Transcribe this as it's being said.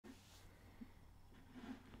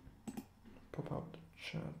pop out the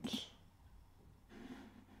chat.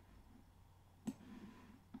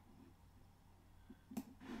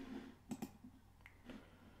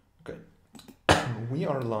 Okay. We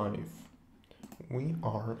are live. We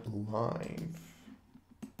are live.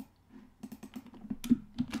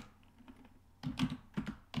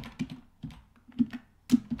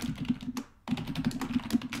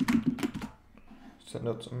 Send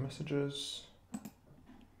out some messages.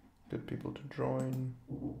 Get people to join.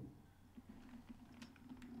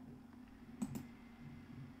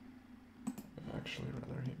 Actually,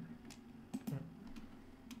 rather here.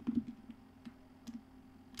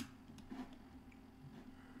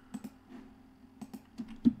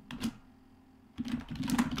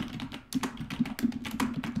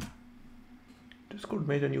 Discord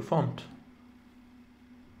made a new font.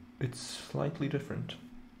 It's slightly different.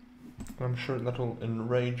 I'm sure that will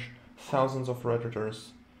enrage thousands of Redditors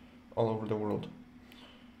all over the world.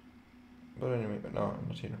 But anyway, no, I'm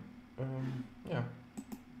not here. Yeah.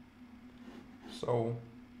 So,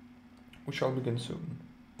 we shall begin soon.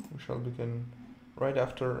 We shall begin right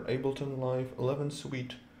after Ableton Live 11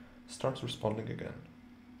 Suite starts responding again.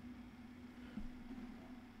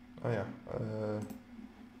 Oh yeah,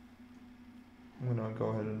 I'm gonna go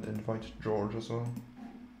ahead and invite George as well.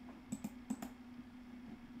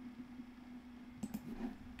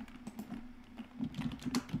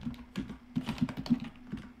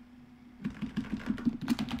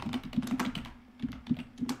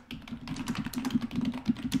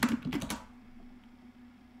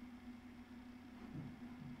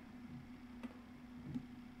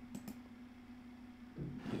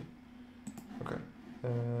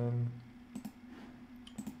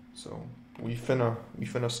 So we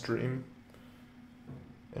finna stream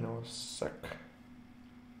in a sec.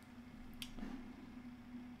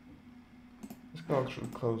 Let's go actually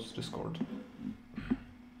close Discord.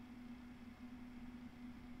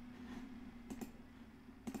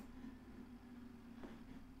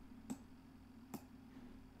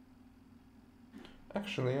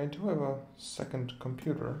 Actually, I do have a second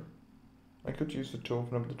computer. I could use it to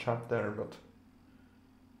open up the chat there, but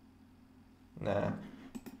nah.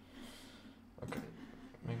 Okay,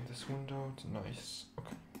 make this window nice.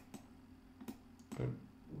 Okay, good.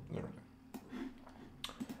 There we go.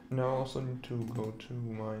 Now I also need to go to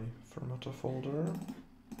my Fermata folder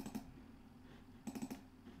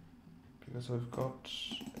because I've got.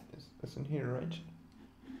 It's in here, right?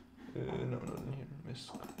 No, not in here.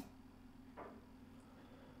 Misc.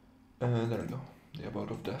 There we go. The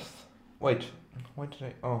Abode of Death. Wait, why did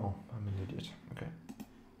I? Oh, I'm an idiot. Okay.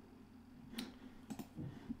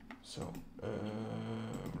 So,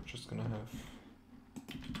 we're just gonna have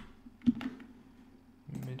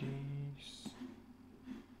midis.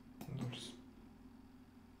 And I'll just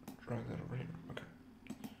drag that over here. Okay.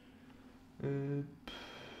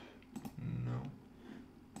 No.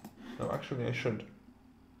 No, actually, I should.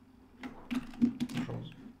 Control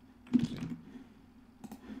Z.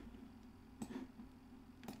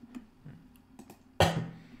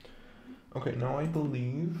 Okay, now I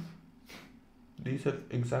believe these have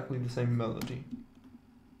exactly the same melody.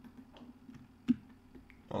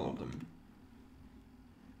 All of them.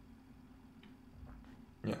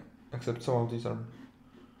 Yeah, except some of these are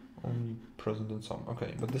only present in some.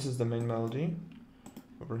 Okay, but this is the main melody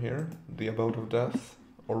over here, the Abode of Death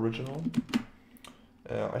original.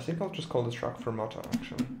 I think I'll just call this track Fermata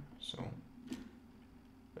actually. So,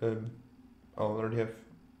 I'll already have.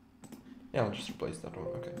 Yeah, I'll just replace that one.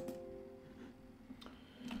 Okay.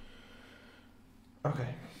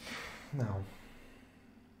 Okay, now.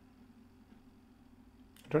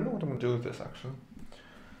 I don't know what I'm gonna do with this actually.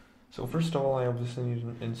 So first of all, I obviously need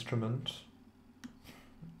an instrument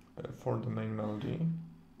for the main melody.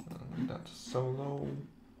 That's solo.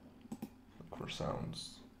 Look for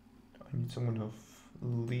sounds. I need some kind of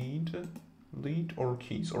lead or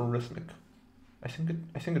keys or rhythmic. I think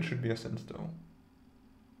it should be a synth though,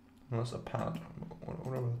 unless a pad.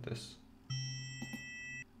 What about this?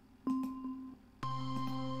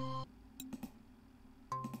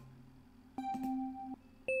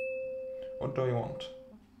 What do you want?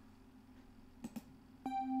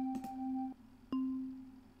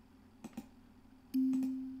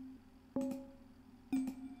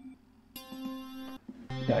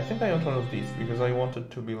 Yeah, I think I want one of these because I want it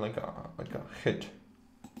to be like a hit.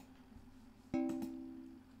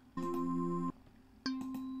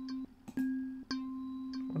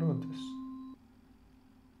 What about this?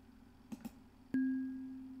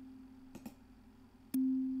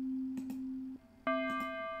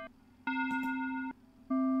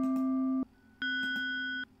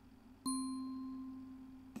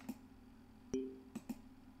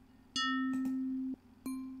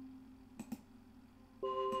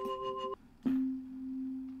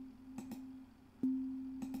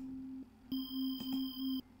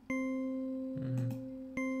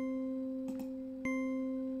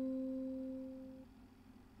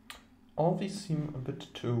 all these seem a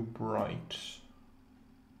bit too bright.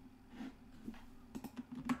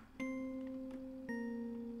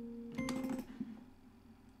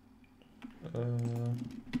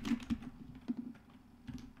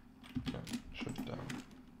 Yeah, shift down.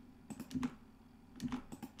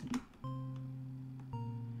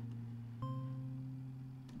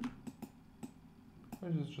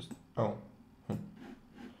 This is just, oh,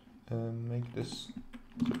 make this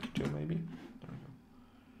 32 maybe. There we go.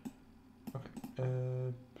 Okay.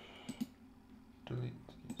 Delete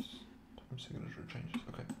these time signature changes.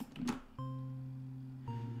 Okay.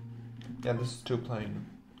 Yeah, this is too plain.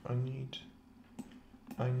 I need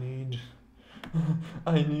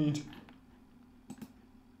I need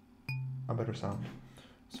a better sound.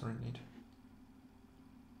 Sorry,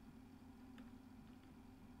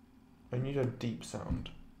 I need a deep sound.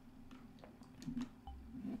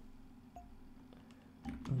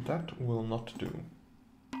 That will not do.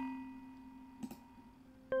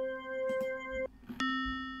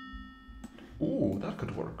 Ooh, that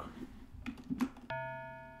could work.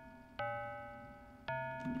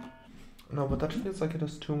 No, but that feels like it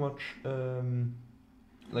has too much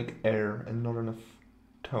like air and not enough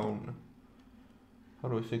tone. How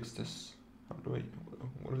do I fix this?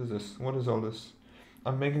 What is this? What is all this?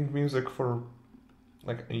 I'm making music for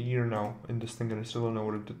like a year now in this thing and I still don't know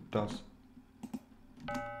what it does.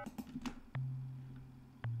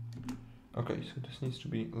 Okay, so this needs to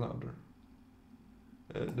be louder.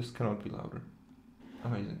 This cannot be louder.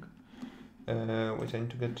 Amazing. Wait, I need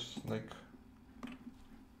to get like...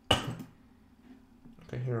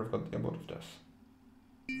 Okay, here I've got the abode of death.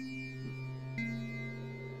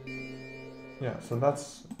 Yeah, so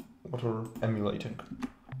that's what we're emulating.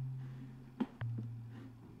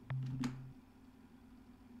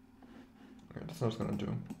 Okay, that's not gonna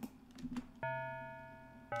do.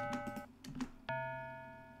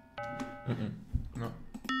 No.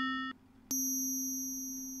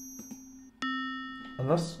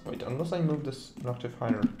 Unless I move this an octave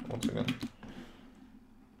higher once again.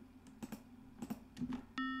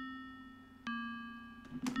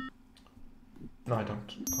 No, I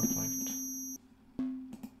don't quite like it.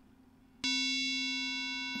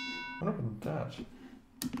 What about that?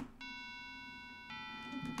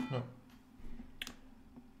 No.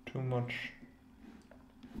 Too much.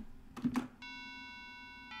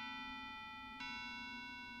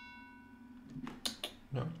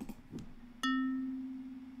 No.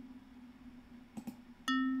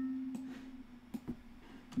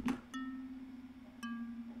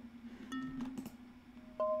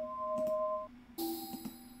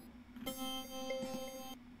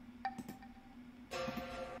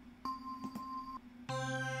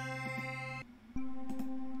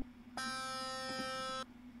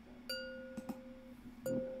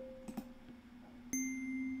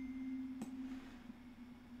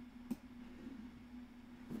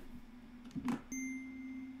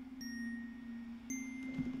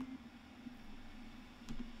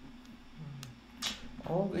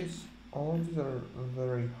 All of these are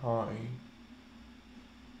very high.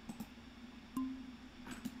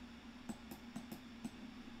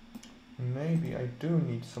 Maybe I do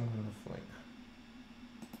need some kind of like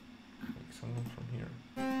something from here.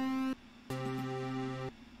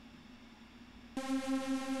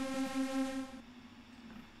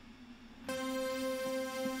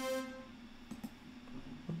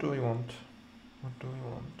 What do we want? What do we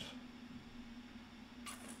want?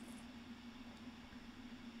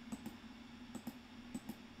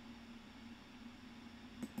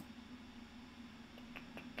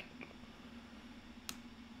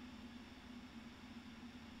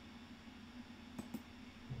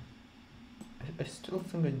 I still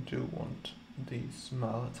think I do want these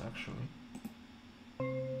mallets actually.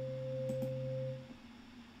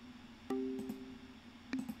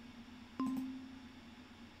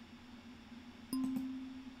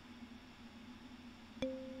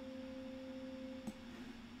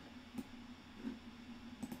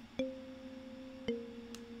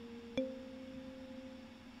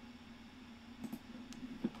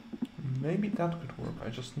 Maybe that could work. I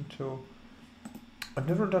just need to... I've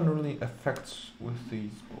never done really effects with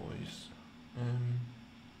these boys.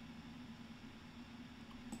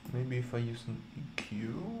 Maybe if I use an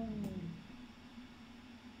EQ?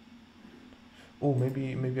 Oh,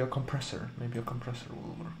 maybe a compressor. Maybe a compressor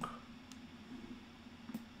will work.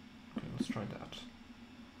 Okay, let's try that.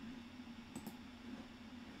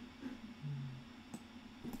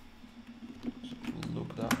 So we'll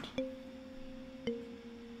loop that.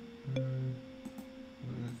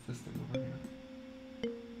 This thing over here.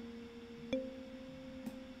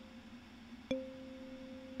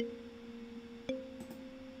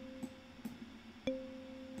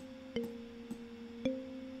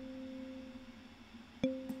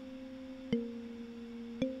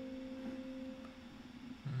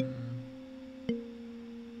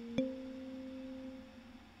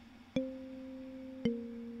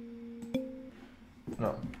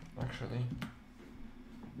 No, actually.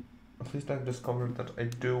 At least I've discovered that I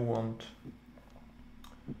do want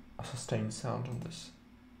a sustained sound on this.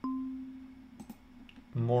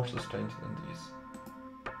 More sustained than these.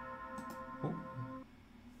 Ooh.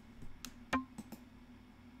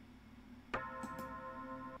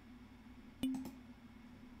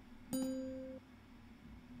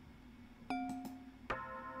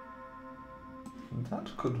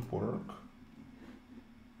 That could work.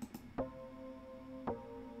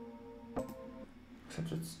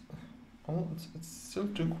 Except it's still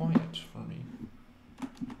too quiet for me.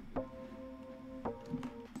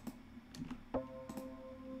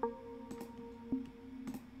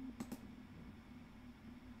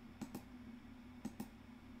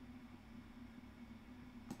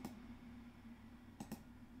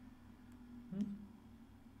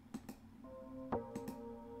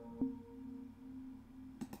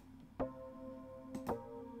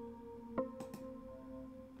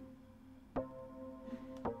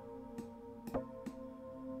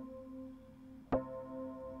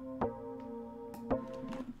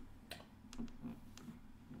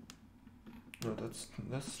 No,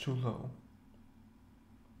 that's too low.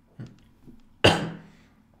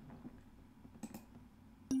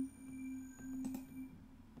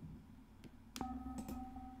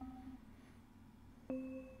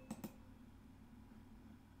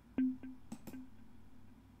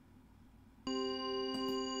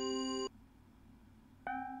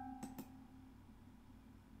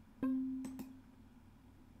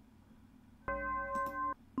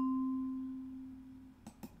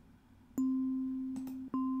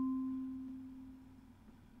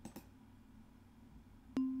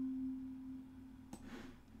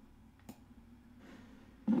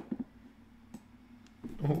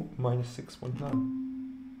 Oh, minus 6.9.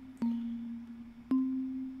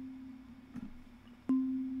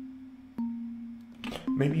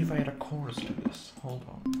 Maybe if I had a chorus to this. Hold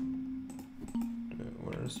on.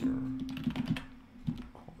 Where's your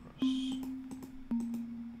chorus?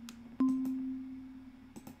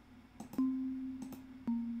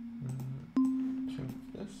 I think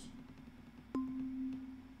this.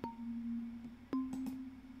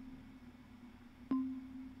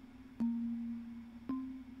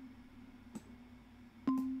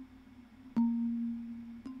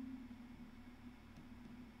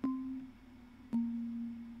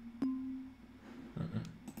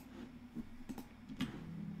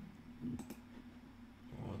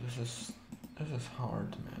 This is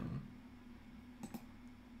hard, man.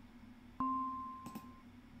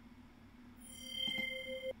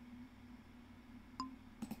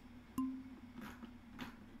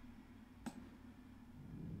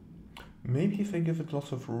 Maybe if I give it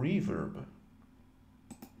lots of reverb,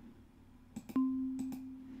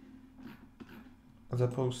 as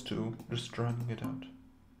opposed to just dragging it out.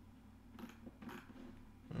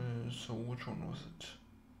 So which one was it?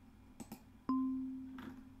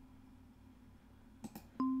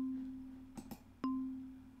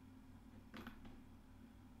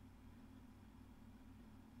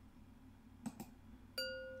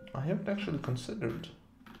 I haven't actually considered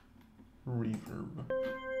reverb.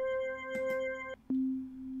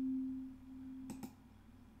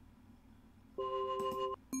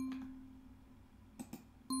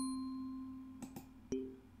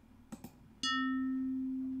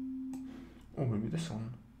 Oh, maybe this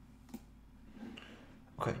one.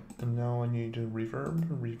 Okay, and now I need a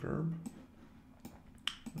reverb.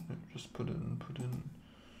 Just put in.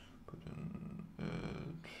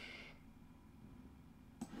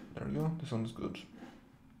 There we go. This one's good.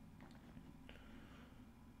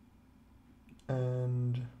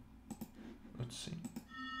 And let's see.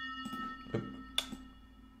 Yep.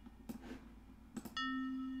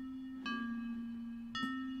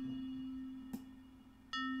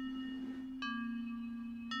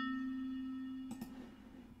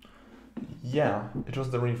 Yeah, it was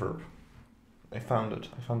the reverb. I found it.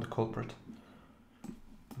 I found the culprit.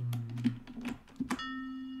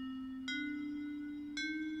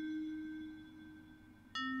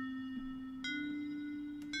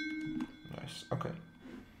 Nice. Okay.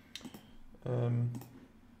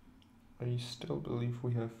 I still believe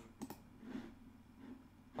we have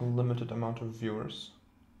a limited amount of viewers,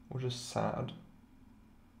 which is sad.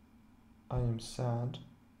 I am sad.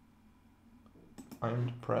 I am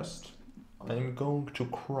depressed. I am going to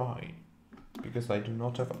cry because I do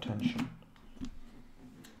not have attention.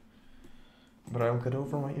 But I'll get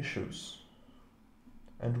over my issues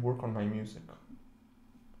and work on my music.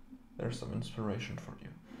 There's some inspiration for you.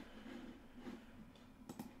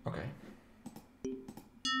 Okay.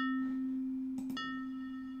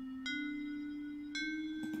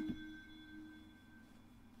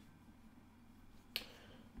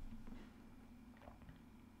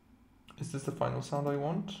 Is this the final sound I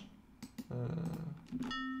want?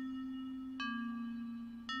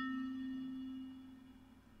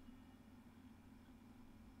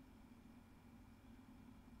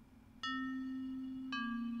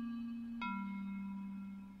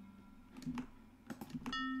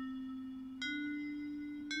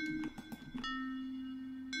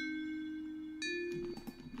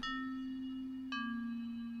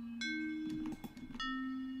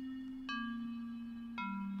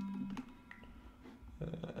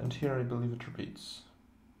 And here I believe it repeats.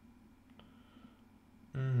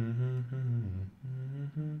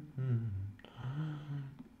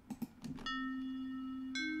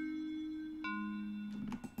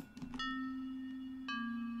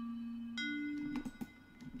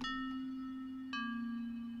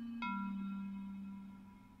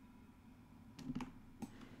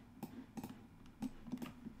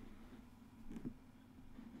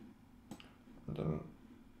 Then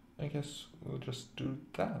I guess we'll just do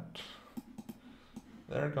that.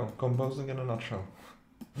 There we go, composing in a nutshell.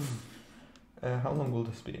 How long will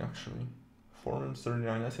this be actually? 4 minutes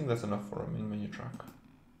 39, I think that's enough for a main menu track.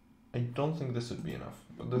 I don't think this would be enough,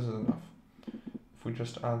 but this is enough. If we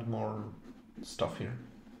just add more stuff here.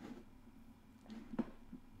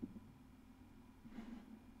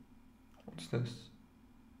 What's this?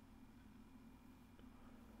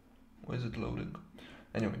 Why is it loading?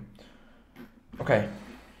 Anyway. Okay,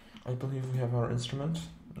 I believe we have our instrument.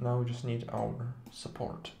 Now we just need our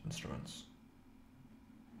support instruments.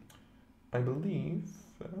 I believe...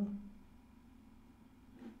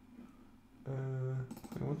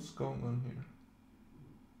 what's going on here?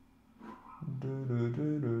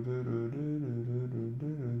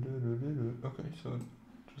 Okay, so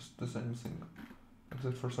just the same thing,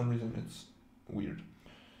 except for some reason it's weird.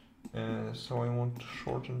 So I want to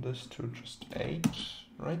shorten this to just 8,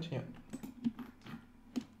 right? Yeah.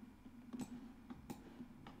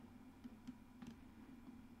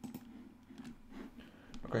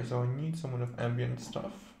 Okay, so I need some of ambient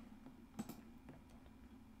stuff.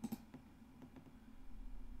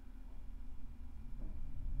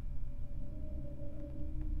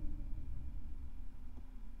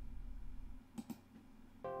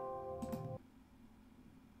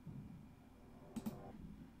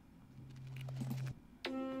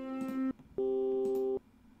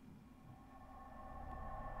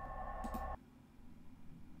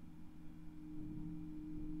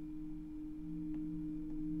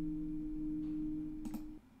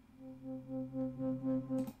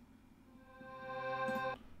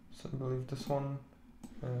 So I believe this one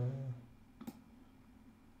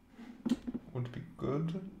would be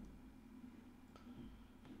good.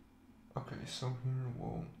 Okay, so here,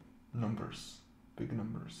 whoa, numbers, big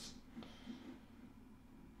numbers.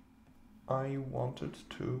 I wanted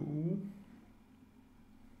to...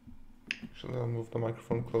 Actually, I'll move the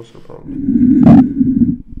microphone closer probably.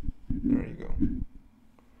 There you go.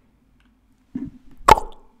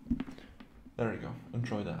 There you go,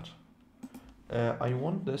 enjoy that. I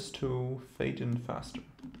want this to fade in faster.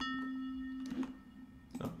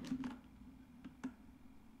 So.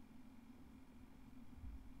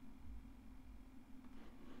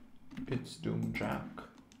 It's Doom Jack.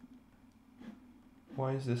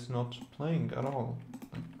 Why is this not playing at all?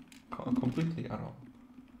 Like, completely at all.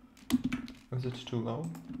 Is it too low?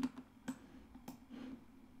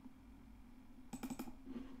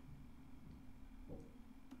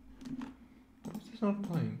 Why is this not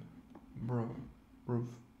playing? Bro, roof.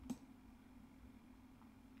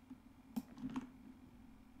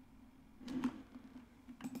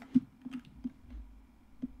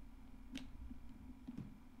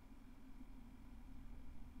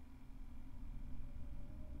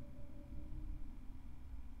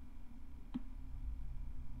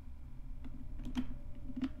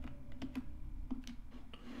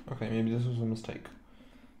 Okay, maybe this was a mistake.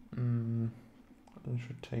 I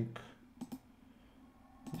should take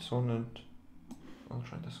this one and I'll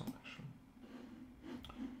try this one actually.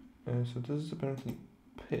 So this is apparently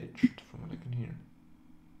pitched from what I can hear.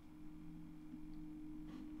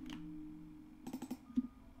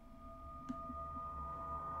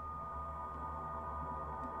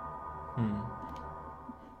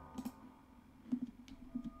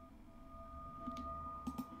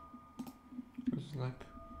 This is like...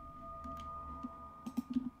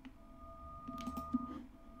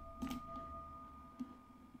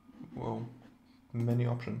 Whoa, many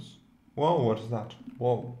options. Whoa, what is that?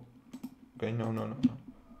 Whoa. Okay, no.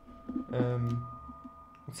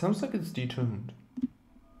 It sounds like it's detuned.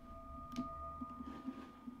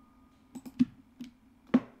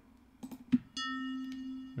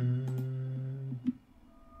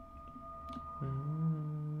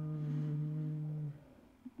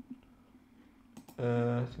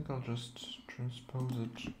 just transpose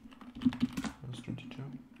it minus 22.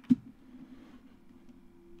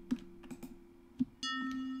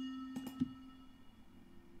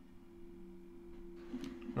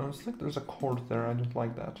 No, it's like there's a chord there, I don't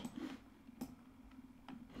like that.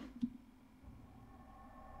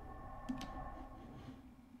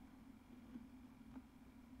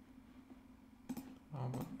 How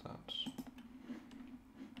about that?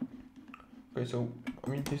 Okay, so, I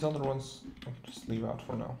mean, these other ones I'll just leave out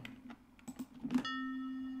for now.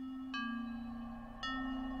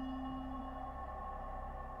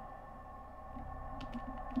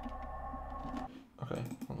 Okay,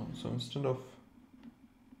 hold on, so instead of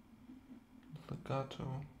legato,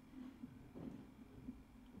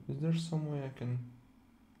 is there some way I can...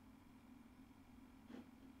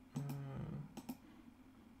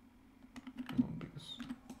 no, because...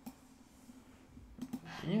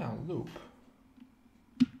 yeah, loop.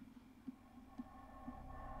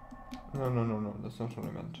 No, that's not what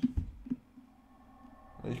I meant.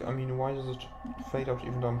 Like, I mean, why does it fade out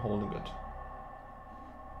even though I'm holding it?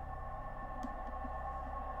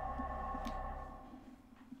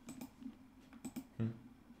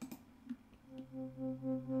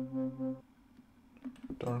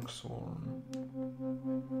 Dark Swarm.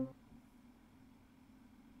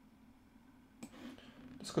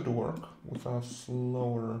 This could work with a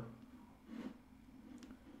slower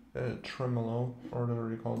tremolo, or whatever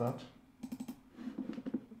you call that.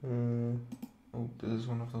 Oh, this is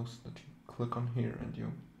one of those that you click on here and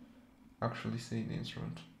you actually see the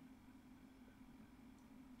instrument.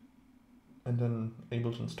 And then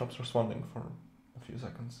Ableton stops responding for a few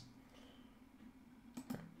seconds.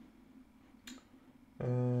 Okay.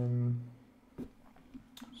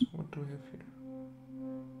 So what do we have here?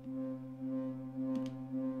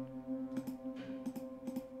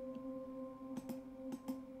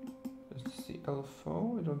 Is this the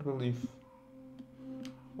LFO? I don't believe.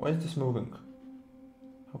 Why is this moving?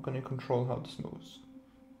 How can you control how this moves?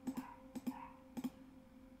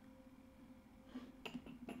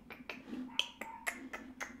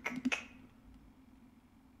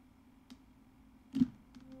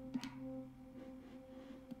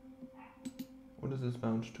 What is this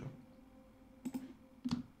bound to?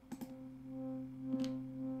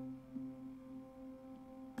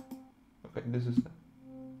 Okay, this is that.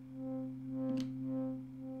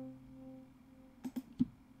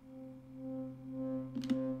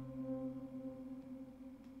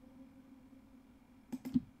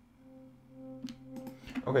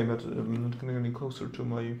 Okay, but I'm not getting any closer to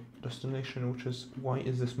my destination, which is why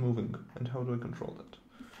is this moving and how do I control that?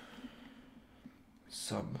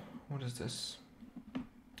 Sub. What is this?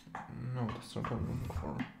 No, that's not what I'm looking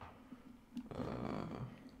for.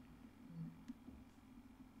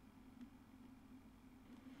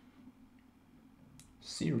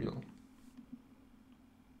 Serial.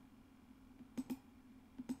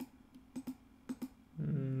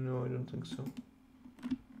 No, I don't think so.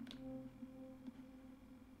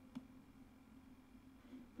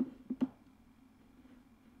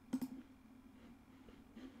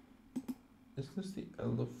 Is this the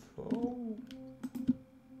LFO?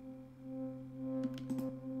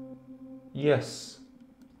 Yes,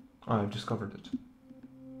 I've discovered it.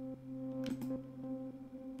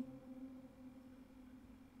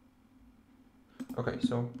 Okay,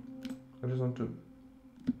 so I just want to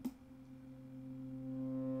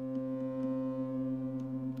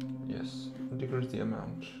decrease the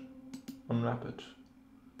amount, unwrap it.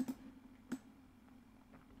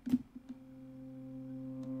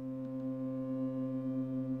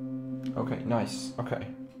 Okay, nice. Okay,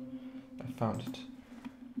 I found it.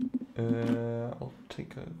 I'll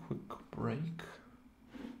take a quick break.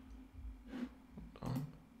 Hold on.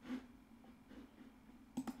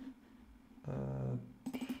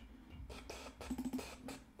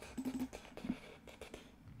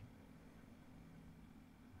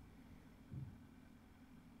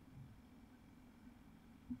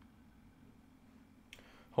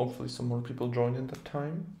 Hopefully some more people join in that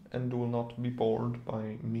time and will not be bored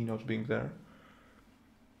by me not being there.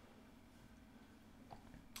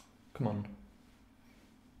 Come on.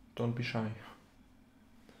 Don't be shy.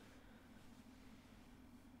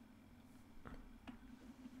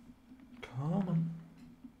 Come on.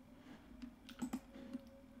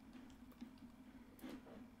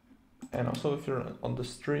 And also if you're on the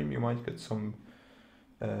stream, you might get some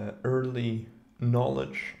early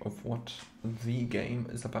knowledge of what the game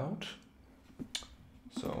is about.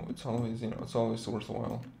 So it's always, it's always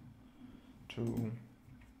worthwhile to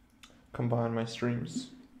combine my streams.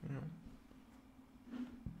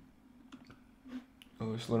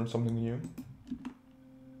 Always learn something new.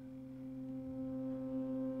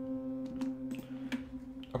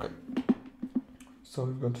 So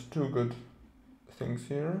we've got two good things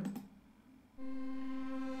here.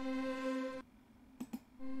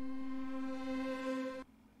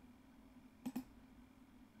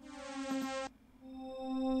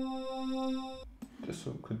 This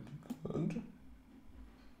one could be good.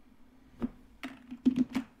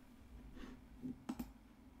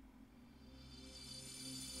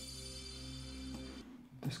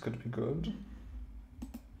 This could be good.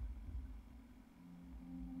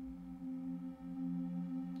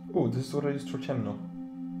 Oh, this is what I used for ciemno.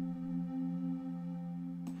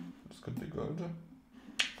 This could be good.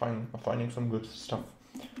 Fine, I'm finding some good stuff.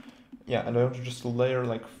 Yeah, and I want to just layer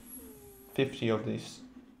like 50 of these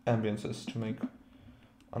ambiances to make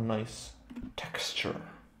a nice texture.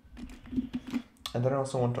 And then I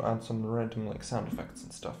also want to add some random like sound effects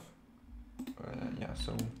and stuff. Yeah,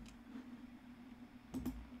 so...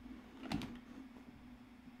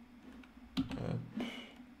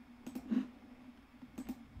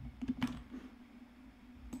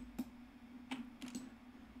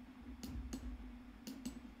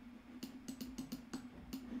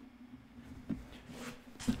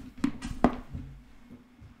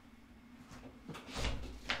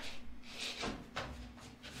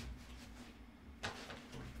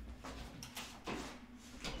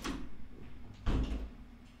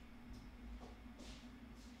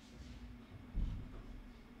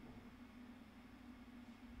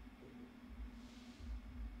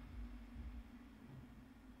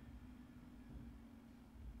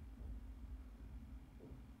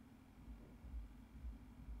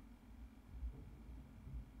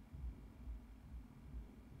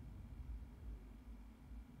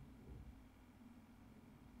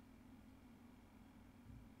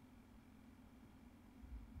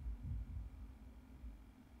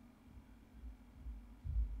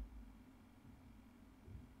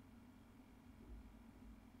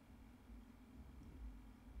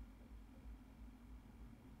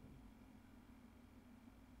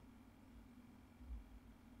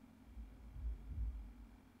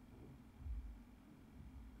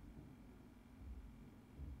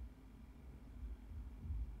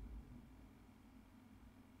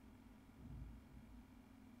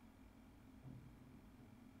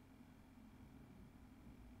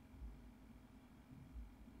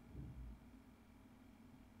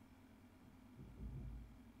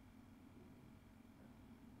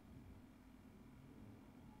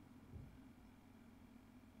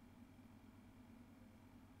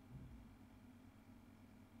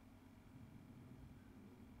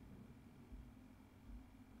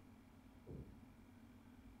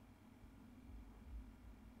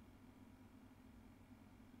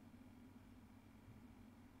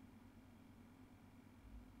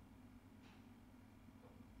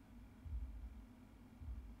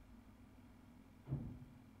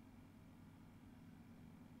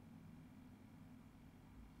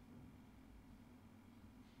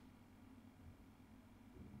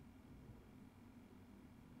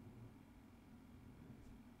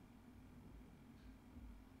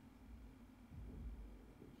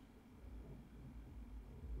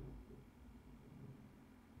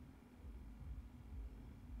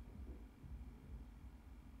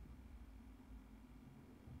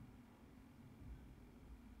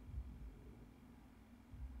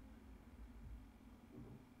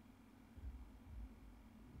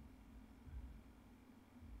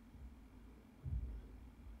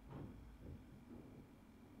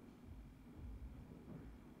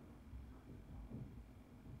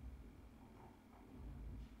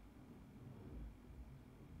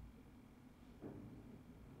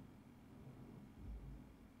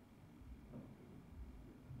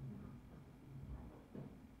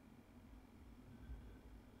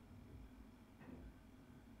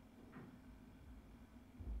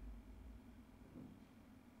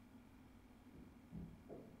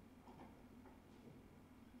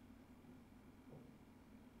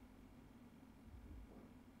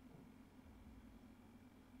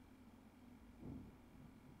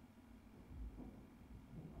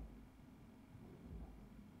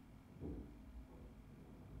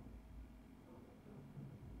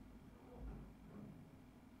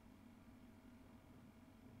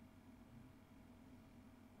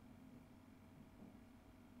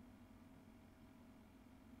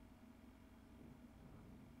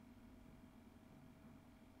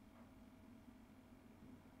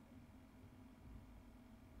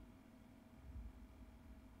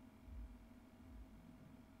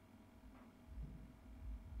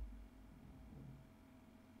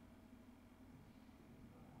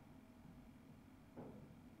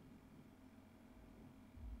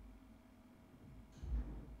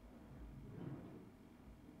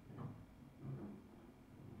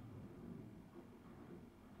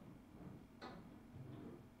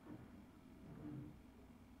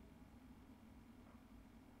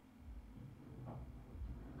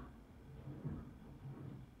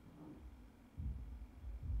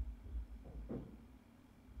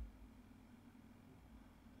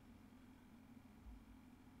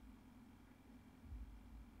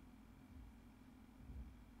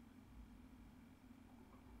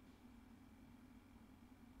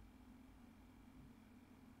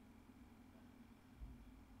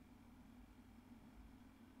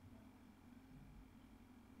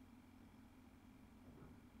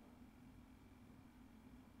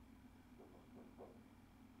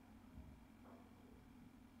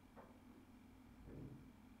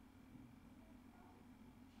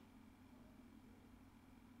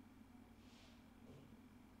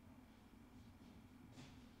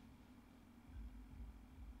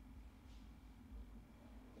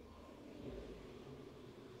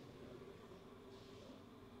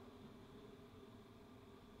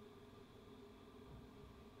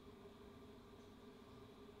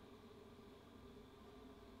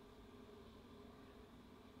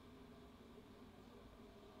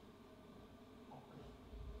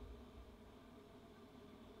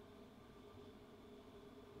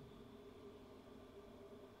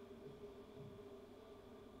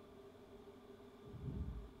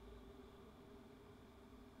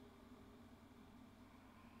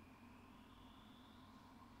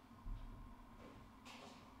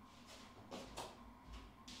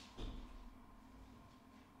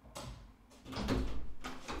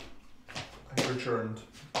 churned.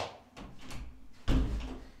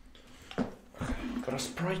 Got a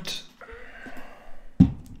Sprite.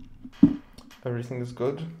 Everything is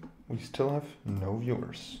good. We still have no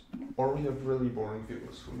viewers. Or we have really boring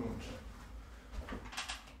viewers who don't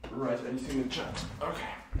write anything in chat. Okay.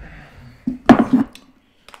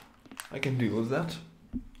 I can deal with that.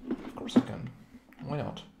 Of course I can. Why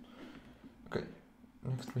not? Okay.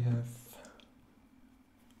 Next we have...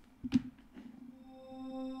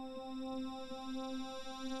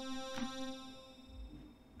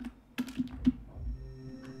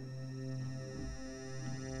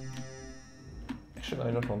 Actually,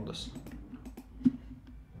 I don't want this.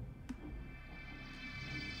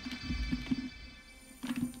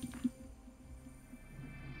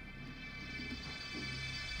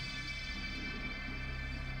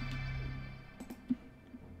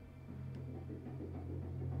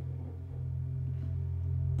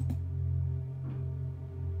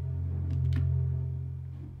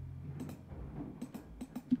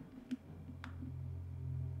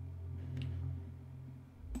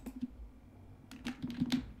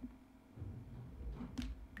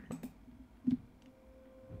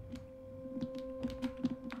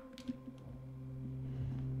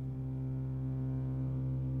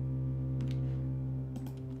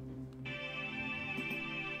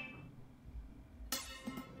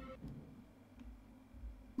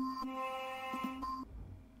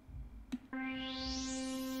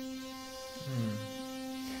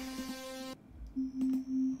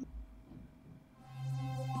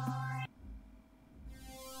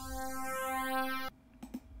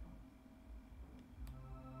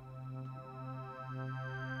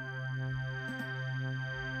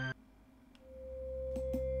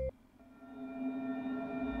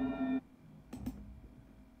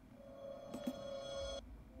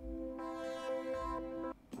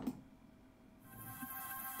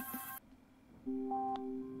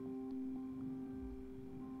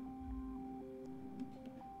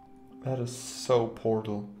 That is so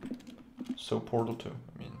Portal. So Portal 2, I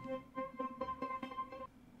mean.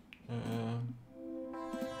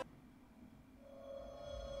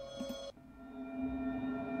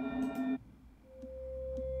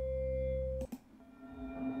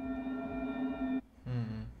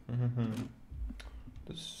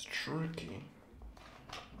 This is tricky.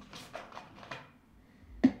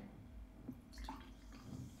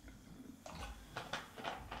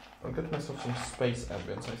 I'll get myself some space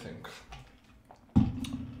ambience, I think.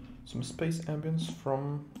 Some space ambience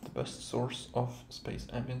from the best source of space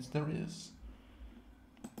ambience there is.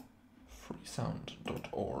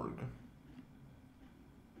 freesound.org.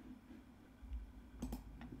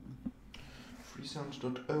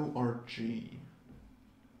 freesound.org.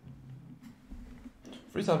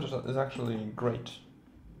 Freesound is actually great.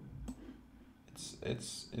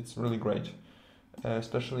 It's really great,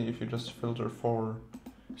 especially if you just filter for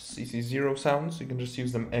CC0 sounds. You can just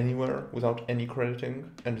use them anywhere without any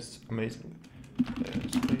crediting, and it's amazing.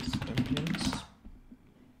 Space ambience,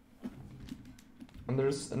 and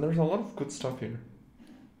there's a lot of good stuff here.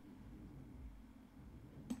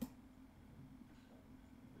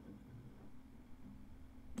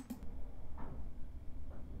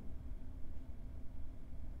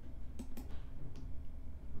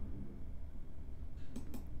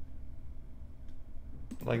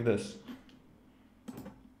 Like this.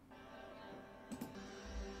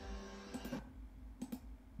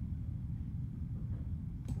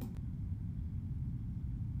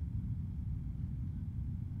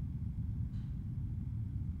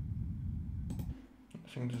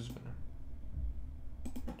 I think this is better.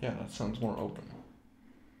 Yeah, that sounds more open.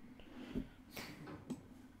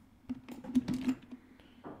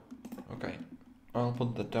 Okay, I'll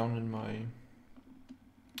put that down in my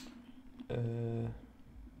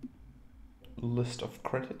list of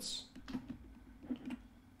credits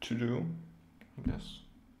to do, I guess.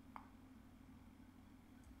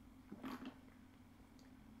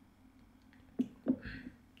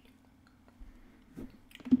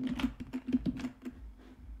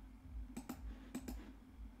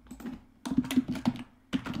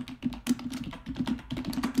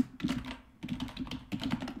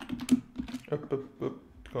 Up,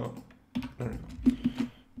 go. There we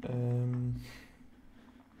go.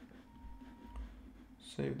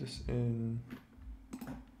 Save this in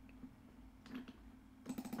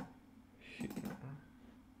here.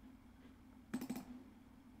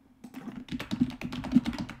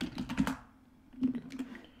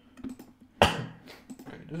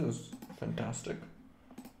 Okay, this is fantastic.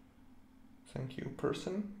 Thank you,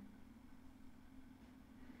 person.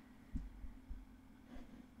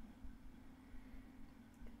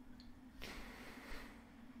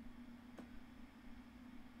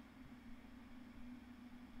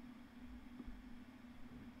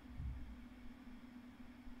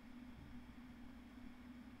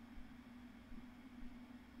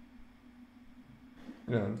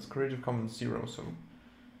 Yeah, it's Creative Commons 0, so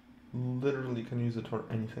literally can use it for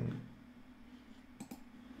anything.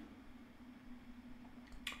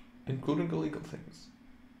 Including illegal things.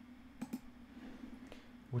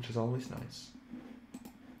 Which is always nice.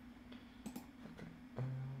 Okay, I'm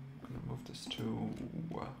gonna move this to...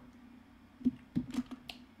 where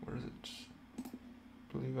is it? I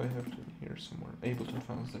believe I have it in here somewhere. Ableton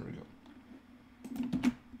files, there we go.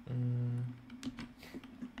 There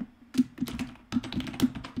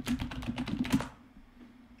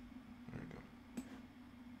we go.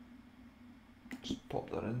 Just pop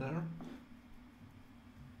that in there.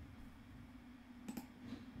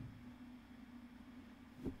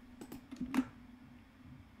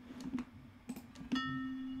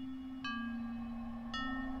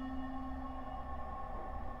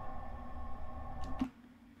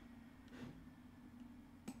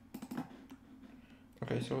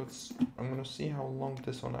 Okay, so I'm gonna see how long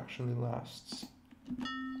this one actually lasts.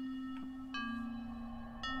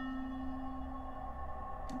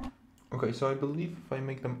 Okay, so I believe if I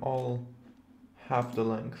make them all half the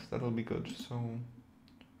length, that'll be good. So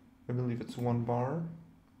I believe it's 1 bar.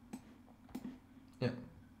 Yeah.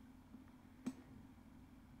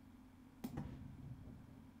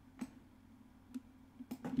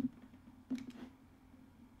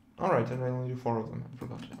 Alright, and I only do 4 of them, I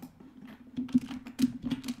forgot. Yeah.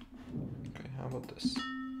 Okay, how about this?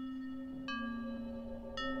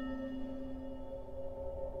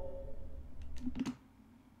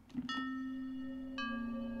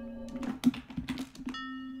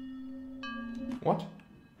 What?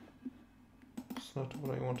 That's not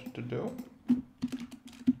what I wanted to do.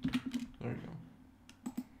 There you go.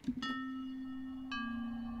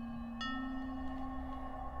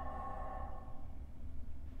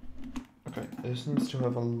 Okay, this needs to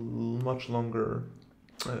have a much longer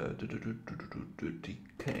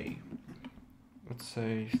decay. Let's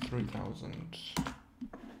say 3000.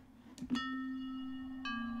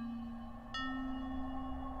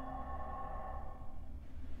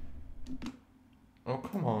 Oh,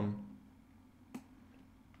 come on.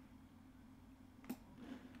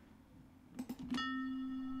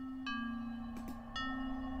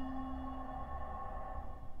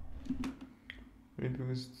 Maybe it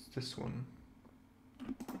was this one.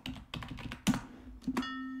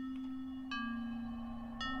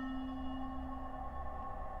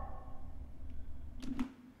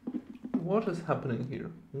 What is happening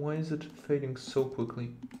here? Why is it fading so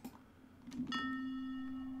quickly?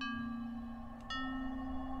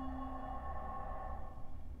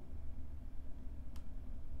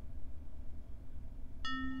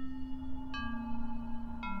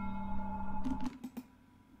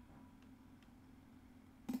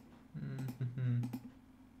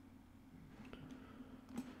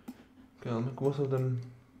 Okay, I'll make both of them.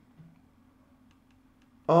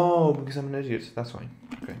 Oh, because I'm an idiot, that's why.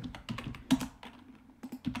 Okay.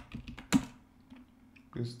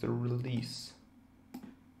 Because the release.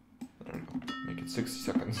 There we go. Make it 60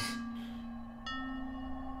 seconds.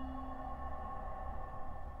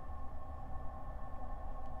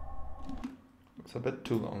 It's a bit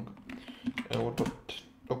too long. What about...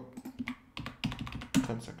 oh,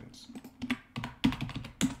 10 seconds.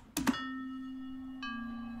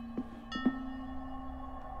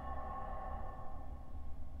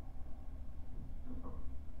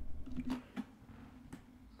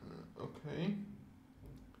 Okay.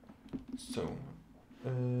 So,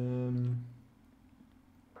 then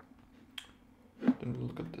we'll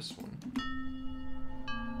look at this one.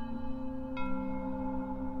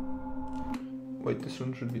 Wait, this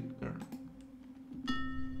one should be there.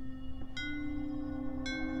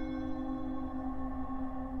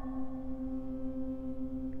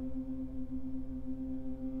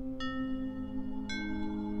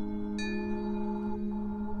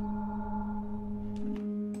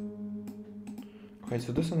 Okay,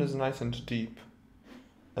 so this one is nice and deep.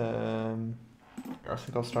 I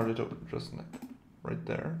think I'll start it over just like right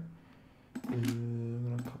there. I'm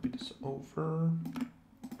gonna copy this over.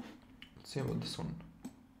 Let's see about this one.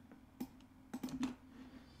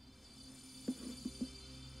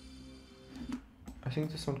 I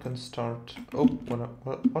think this one can start. Oh,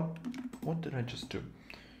 what did I just do?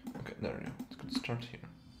 Okay, there we go. It could start here,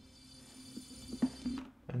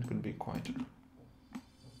 and it could be quieter.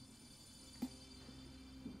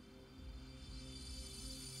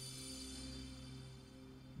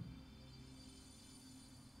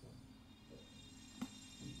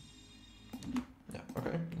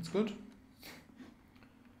 That's good.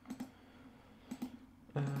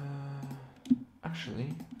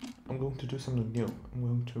 Actually, I'm going to do something new. I'm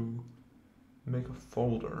going to make a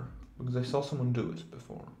folder because I saw someone do it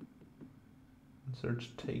before.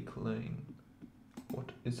 Search take lane.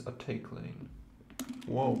 What is a take lane?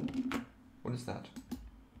 Whoa. What is that?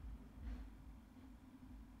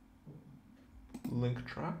 Link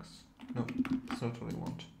tracks? No, that's not what I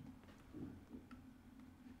want.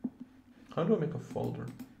 How do I make a folder?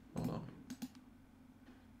 Hold on.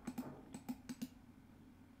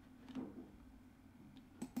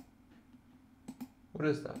 What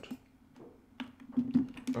is that?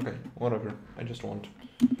 Okay, whatever. I just want.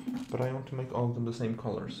 But I want to make all of them the same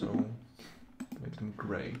color, so make them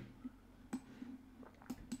gray.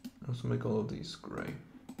 Also make all of these gray.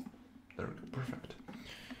 There we go, perfect.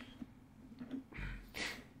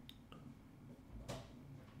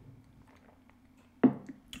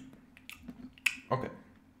 Okay.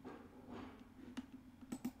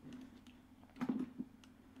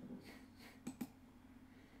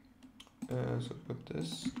 So I've got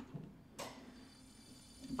this.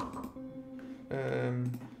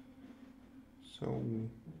 So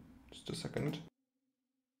just a second.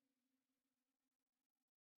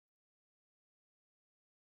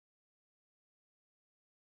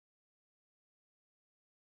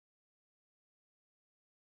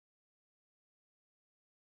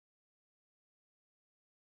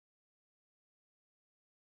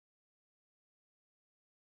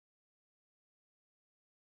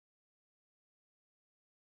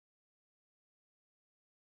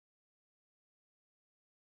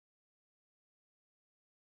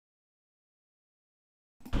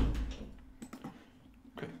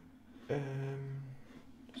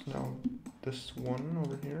 So now this one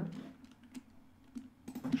over here.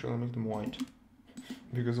 Actually, I'll make them white.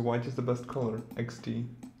 Because white is the best color. XD.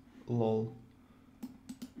 Lol.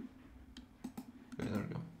 Okay, there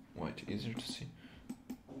we go. White, easier to see.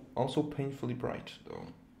 Also painfully bright, though.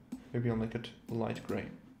 Maybe I'll make it light gray.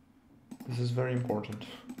 This is very important.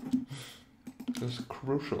 This is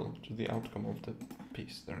crucial to the outcome of the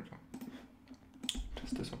piece. There we go.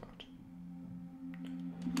 Test this one out.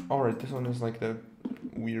 Alright, this one is like the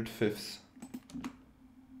weird fifths.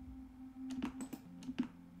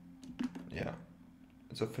 Yeah,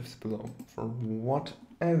 it's a fifth below. For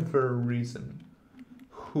whatever reason.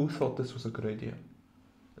 Who thought this was a good idea?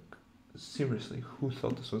 Like, seriously, who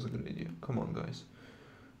thought this was a good idea? Come on, guys.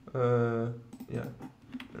 Yeah,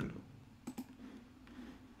 there we go.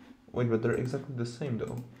 Wait, but they're exactly the same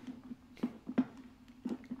though.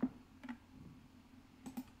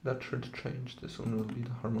 That should change. This one will be the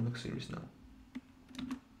harmonic series now.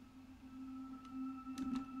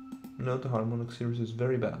 No, the harmonic series is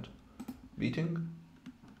very bad. Beating?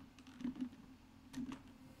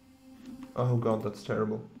 Oh god, that's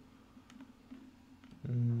terrible.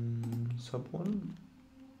 Sub 1?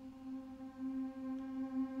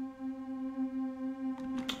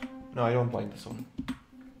 No, I don't like this one.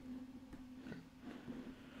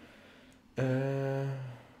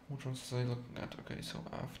 Which ones was I looking at? Okay, so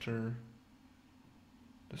after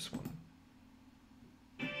this one.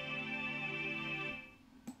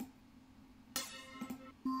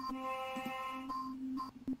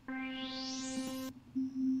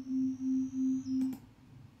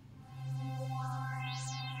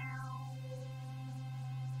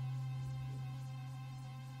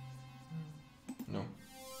 No.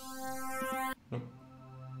 No.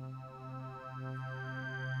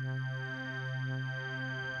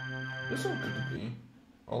 This one could be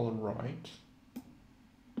alright.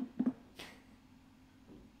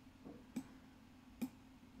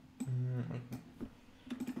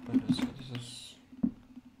 So this is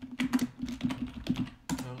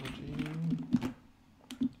melody.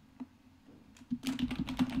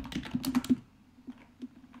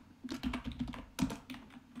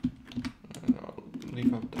 And I'll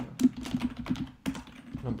leave out the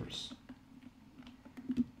numbers.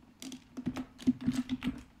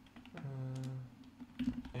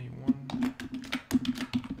 A1,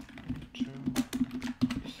 A2,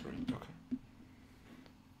 A3, okay.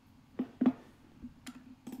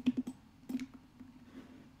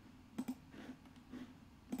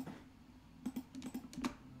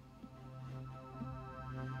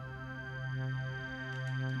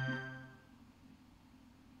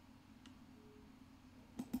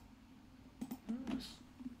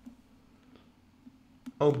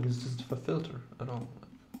 Oh, because it doesn't have a filter at all.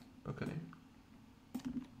 Okay.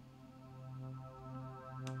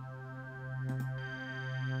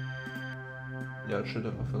 Yeah, it should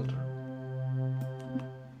have a filter.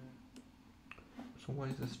 So why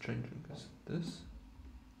is this changing? Is it this?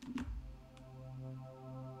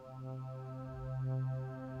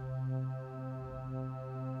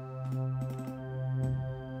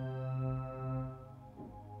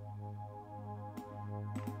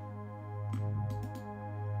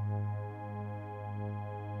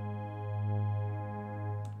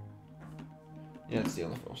 Yeah, it's the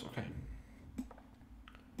LFOs, okay.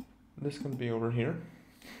 This can be over here.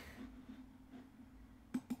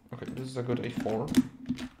 Okay, this is a good A4.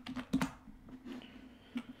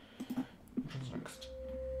 What's next?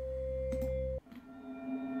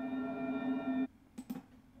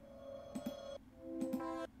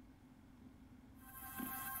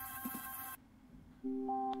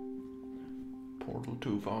 Portal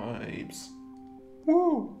 2 vibes.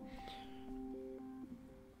 Woo!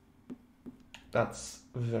 That's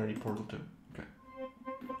very Portal 2. Okay.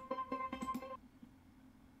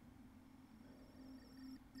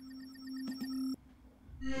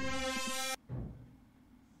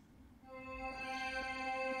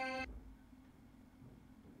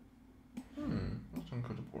 That one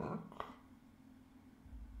could work.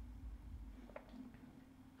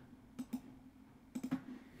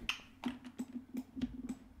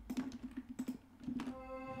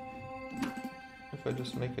 If I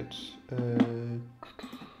just make it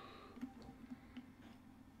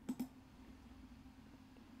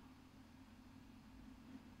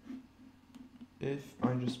if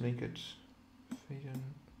I just make it fade in,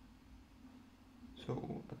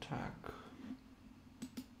 so attack,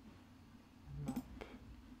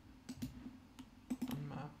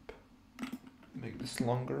 map, make this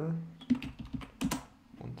longer,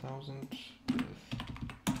 1000 with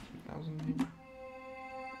 3000 maybe.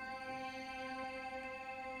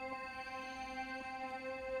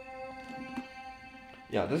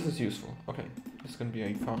 Yeah, this is useful. Okay, this can be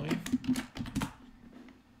A5.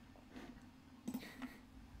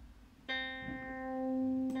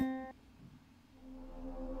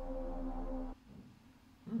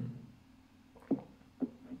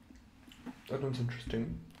 That one's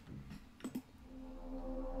interesting.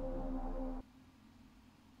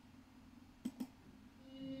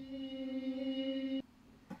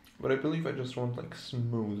 But I believe I just want like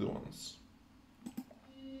smooth ones.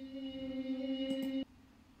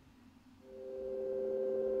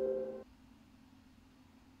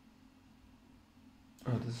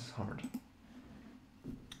 Oh, this is hard.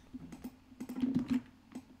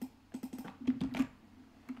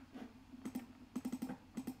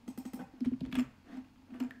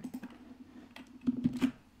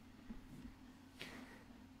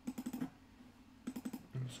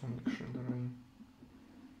 So make sure that I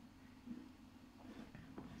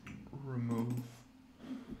remove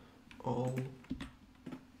all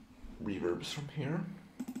reverbs from here.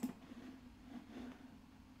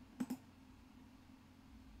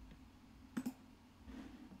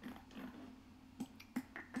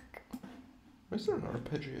 Why is there an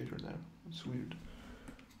arpeggiator there? It's weird.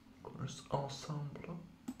 Chorus ensemble.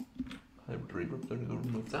 I would reverb there to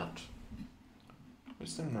remove that. Why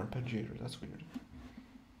is there an arpeggiator? That's weird.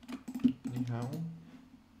 Anyhow.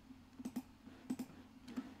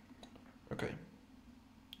 Okay.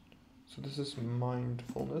 So this is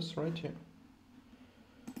mindfulness, right? Yeah.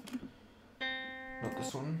 Not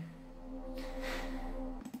this one.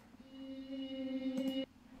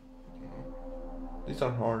 These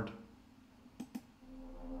are hard.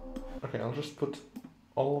 Okay, I'll just put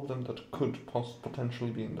all of them that could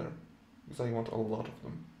potentially be in there, because I want a lot of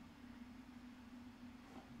them.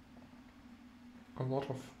 A lot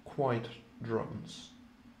of quiet drums.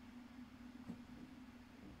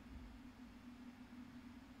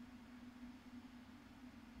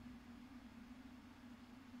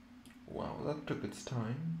 Wow, that took its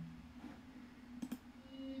time.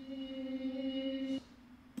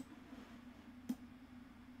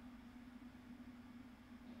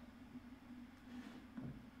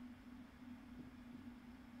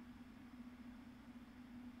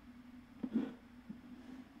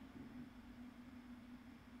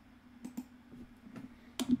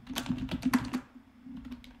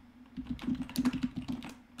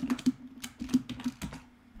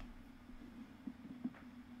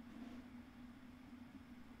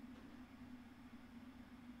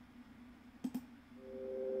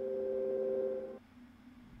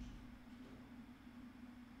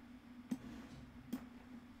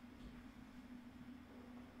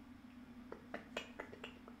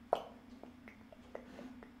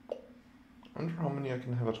 I wonder how many I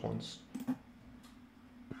can have at once.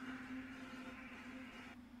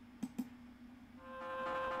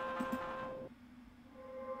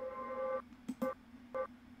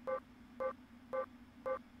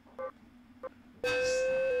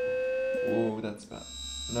 Ooh, that's bad.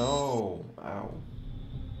 No! Ow.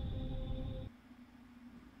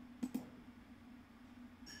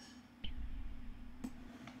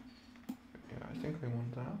 Yeah, I think I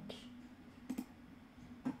want that.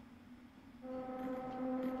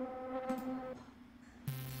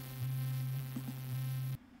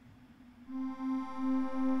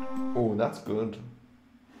 that's good.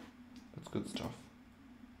 That's good stuff.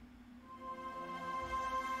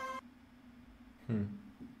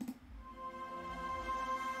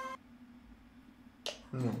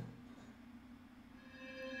 No. No.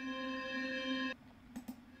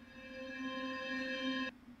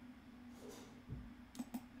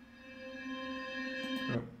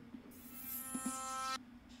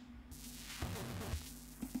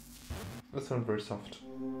 That's not very soft.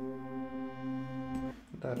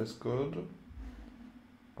 That is good.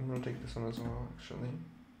 I'm gonna take this one as well, actually.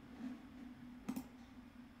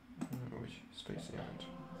 Spacing it.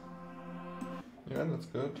 Yeah, that's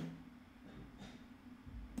good.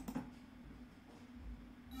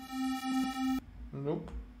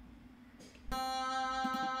 Nope.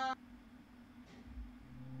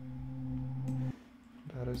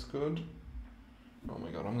 That is good. Oh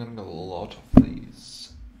my god, I'm getting a lot of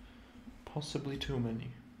these. Possibly too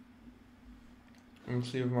many. We'll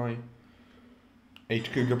see if my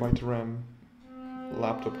 8GB RAM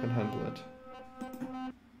laptop can handle it.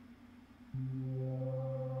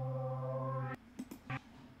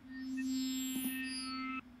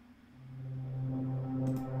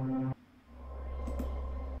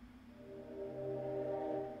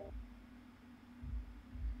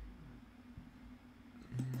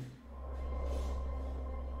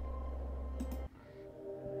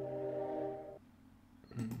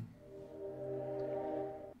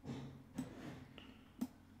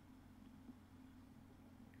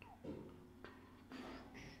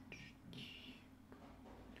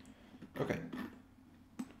 Okay,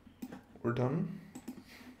 we're done.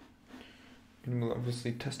 And we'll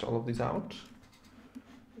obviously test all of these out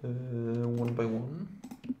one by one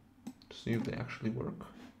to see if they actually work.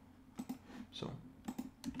 So.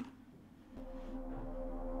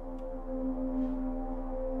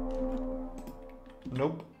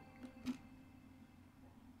 Nope.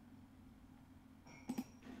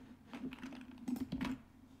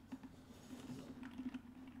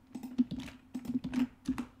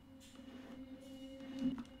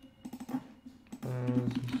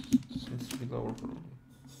 Seems to be lower probably.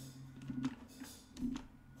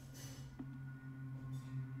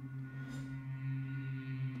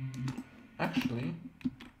 Actually,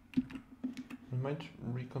 I might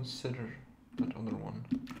reconsider that other one.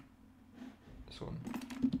 This one.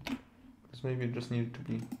 Because maybe it just needed to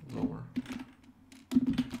be lower.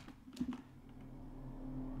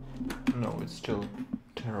 No, it's still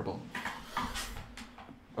terrible.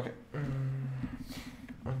 Okay.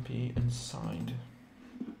 MP inside.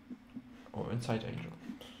 Or inside Angel.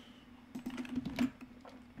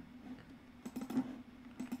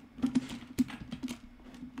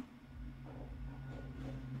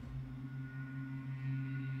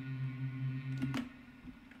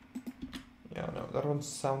 Yeah, no, that one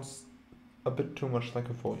sounds a bit too much like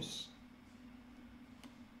a voice.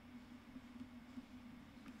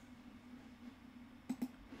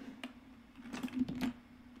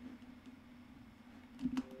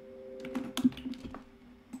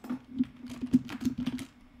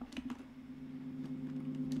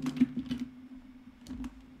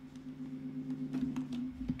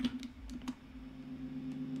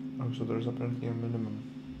 Oh, so there's apparently a minimum.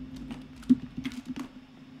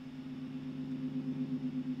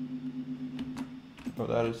 Oh,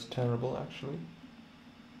 that is terrible, actually.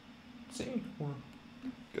 See, we're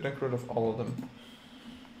getting rid of all of them.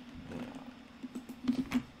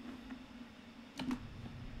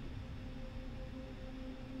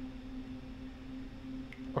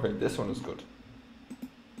 Okay, this one is good.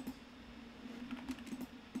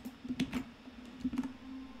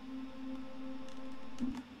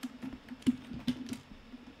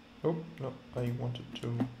 Oh, no, I wanted to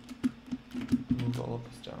move all of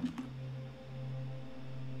this down.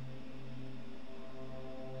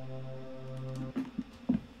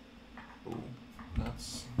 Ooh,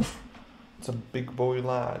 it's a big boy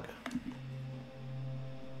lag.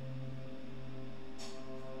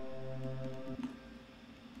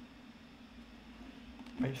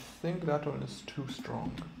 I think that one is too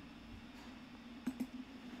strong.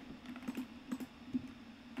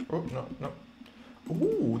 Oh, no, no.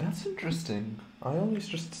 Ooh, that's interesting. I only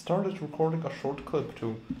just started recording a short clip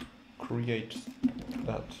to create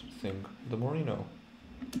that thing. The more you know.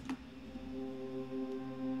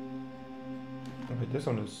 Okay, this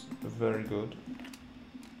one is very good.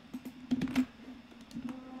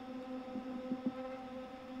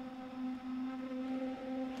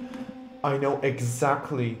 I know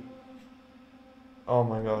exactly. Oh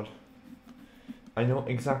my god. I know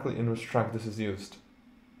exactly in which track this is used.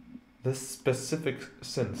 This specific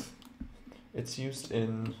synth. It's used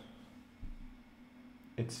in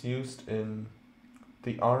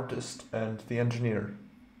the artist and the engineer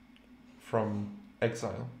from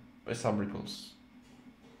Exile by Subripples.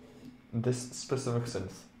 This specific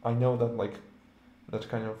synth. I know that like that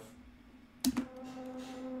kind of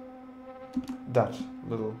that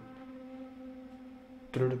little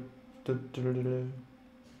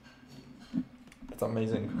it's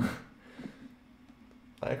amazing.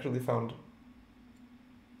 I actually found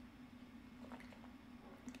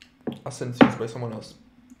a synth used by someone else.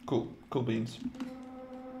 Cool beans.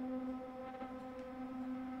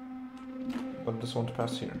 But this won't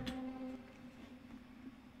pass here.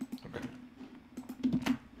 Okay.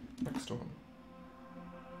 Next one.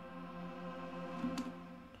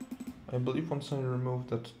 I believe once I remove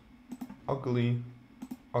that ugly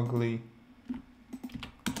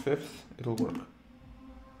fifth, it'll work.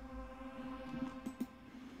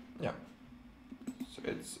 Yeah. So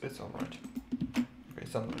it's alright. Okay,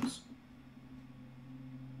 sunrise.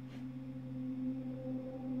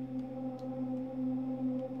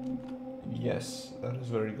 Yes, that is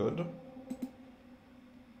very good.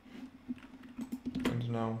 And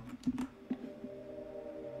now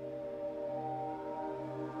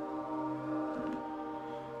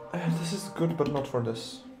this is good, but not for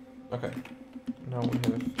this. Okay. Now we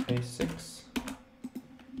have A6,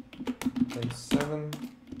 A7,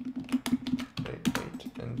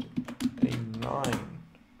 A8, and A9.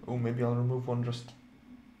 Oh, maybe I'll remove one just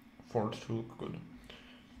for it to look good.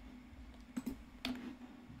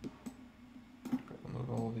 I'll move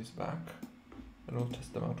all of these back, and we'll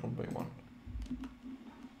test them out one by one.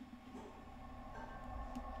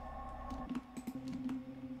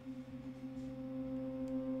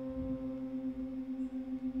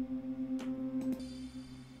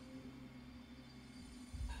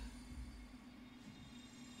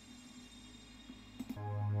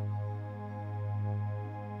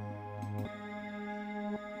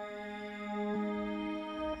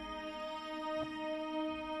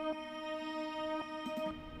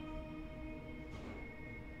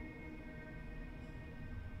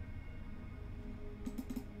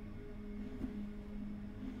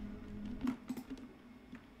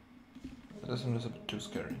 This one is a bit too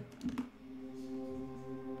scary.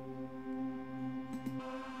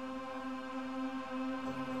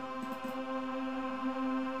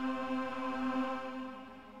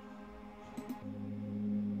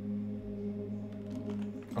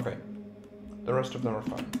 Okay, the rest of them are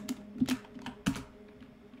fine.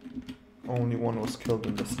 Only one was killed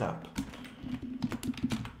in the snap.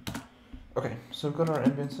 Okay, so we've got our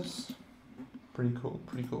ambiances. Pretty cool,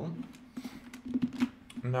 pretty cool.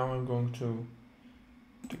 Now I'm going to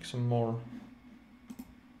take some more,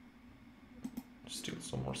 steal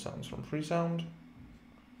some more sounds from Freesound,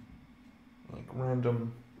 like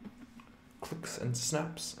random clicks and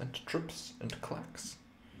snaps and trips and clacks.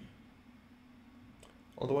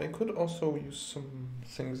 Although I could also use some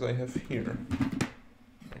things I have here.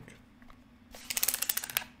 Like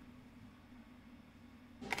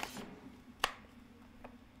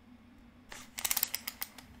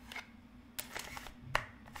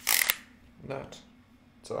that.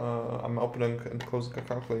 So I'm opening and closing a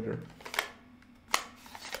calculator.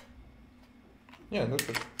 Yeah,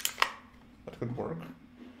 that could work.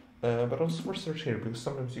 But also for search here, because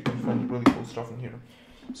sometimes you can find really cool stuff in here.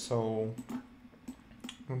 So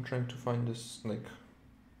I'm trying to find this like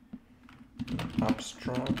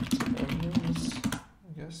abstract onions,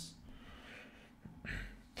 I guess.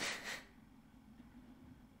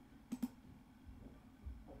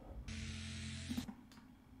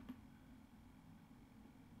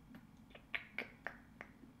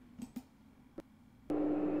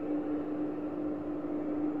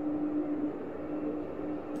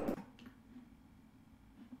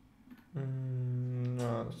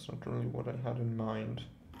 No, that's not really what I had in mind.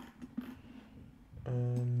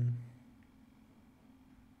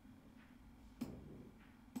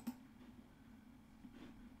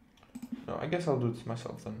 No, I guess I'll do this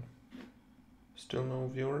myself then. Still no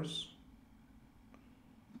viewers.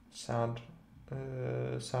 Sad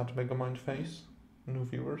Megamind face. No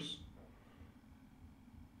viewers.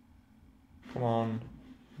 Come on,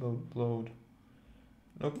 load.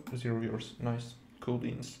 Nope, 0 viewers. Nice, cool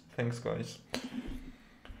beans. Thanks, guys.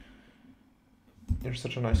 You're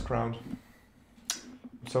such a nice crowd.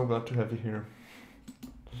 I'm so glad to have you here.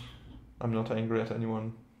 I'm not angry at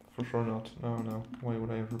anyone. For sure not. No. Why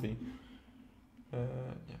would I ever be? Yeah.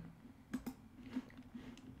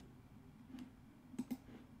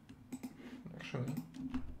 Actually.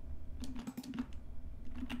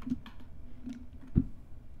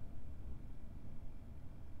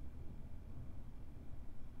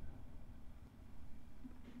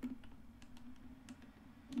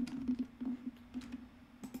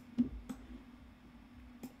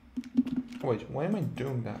 Oh, wait, why am I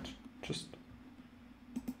doing that? Just...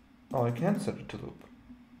 Oh, I can set it to loop.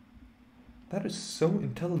 That is so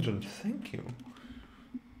intelligent, thank you.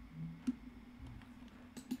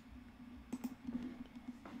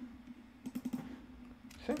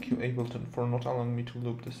 Thank you, Ableton, for not allowing me to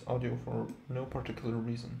loop this audio for no particular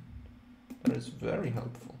reason. That is very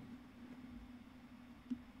helpful.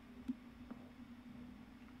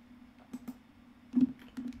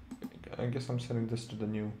 I guess I'm setting this to the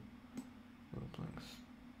new loop length.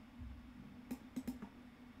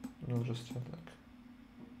 And I'll just have like...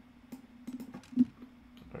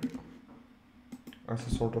 There you go. As a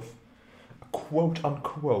sort of a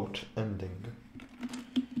quote-unquote ending.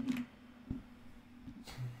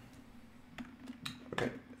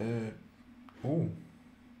 Okay. Ooh.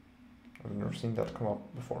 I've never seen that come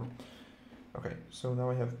up before. Okay, so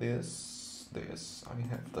now I have this, I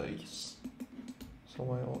have this. So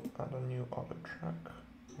I'll add a new audio track,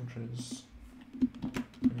 which is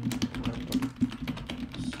random.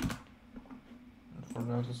 And for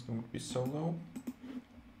now this is going to be solo.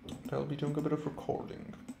 But I'll be doing a bit of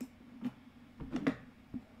recording.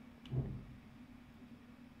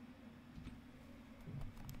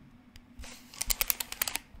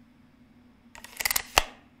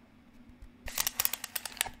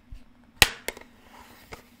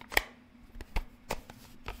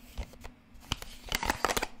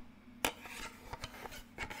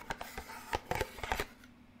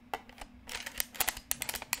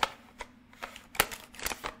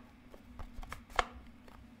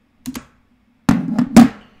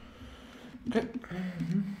 Okay.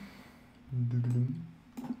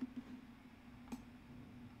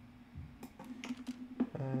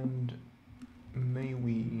 And may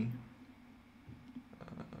we...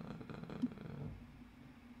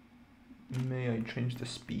 may I change the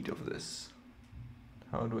speed of this?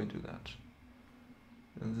 How do I do that?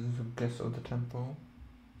 And this is a guess of the tempo.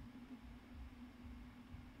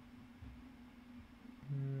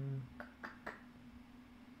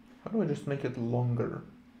 How do I just make it longer?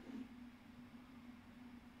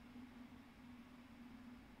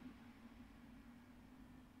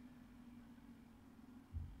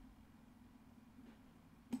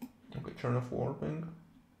 Okay, turn off warping.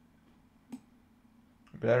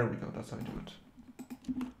 There we go, that's how I do it.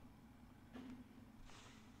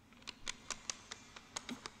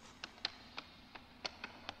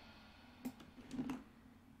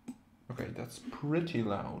 Okay, that's pretty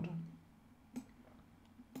loud.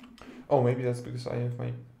 Oh, maybe that's because I have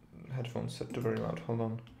my headphones set to very loud. Hold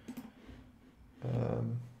on.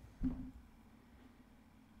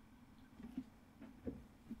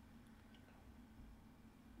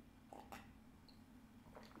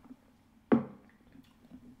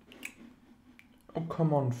 Oh,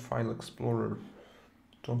 come on, File Explorer.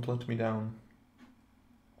 Don't let me down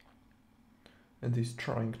in these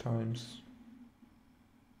trying times.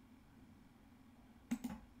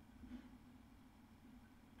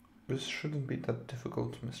 This shouldn't be that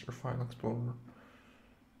difficult, Mr. File Explorer.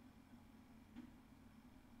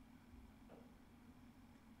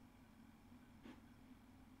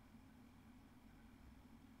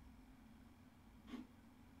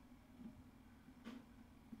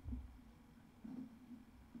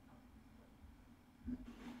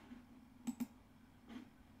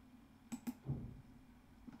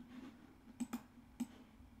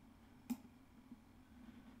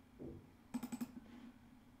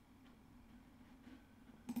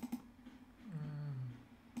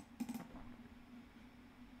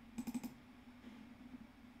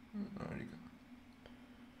 There you go.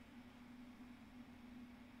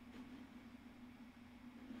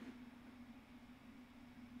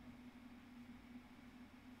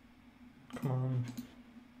 Come on.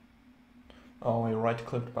 Oh, I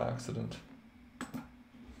right-clicked by accident.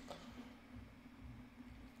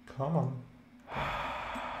 Come on.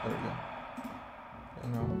 There we go.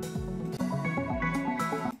 And now.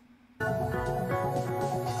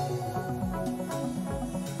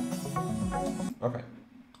 Okay.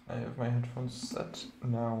 I have my headphones set.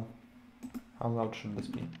 Now, how loud should this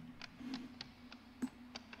be?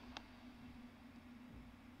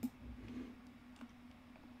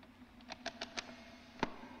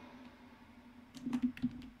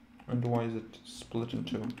 And why is it split in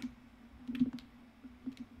two?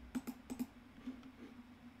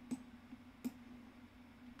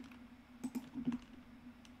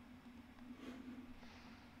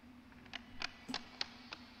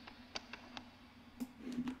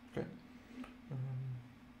 Okay.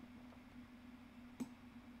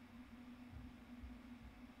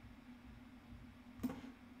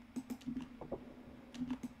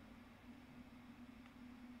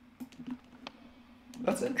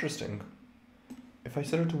 That's interesting. If I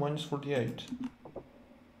set it to -48,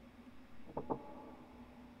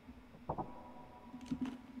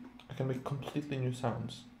 I can make completely new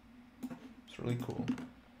sounds. It's really cool.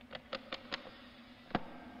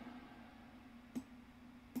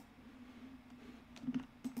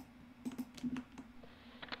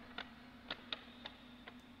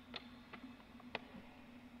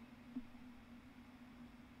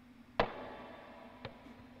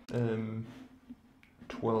 Um,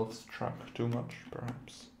 12th track too much,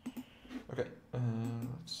 perhaps. Okay,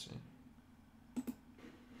 let's see.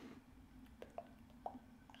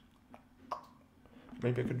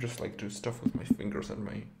 Maybe I could just like do stuff with my fingers and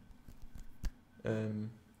my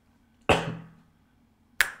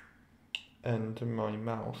and my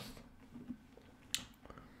mouth.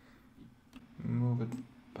 Move it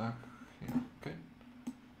back here. Okay.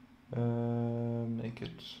 Make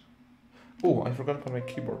it. Oh, I forgot about my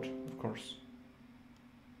keyboard, of course.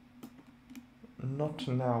 Not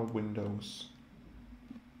now, Windows.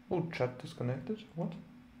 Oh, chat disconnected? What?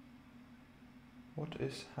 What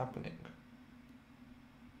is happening?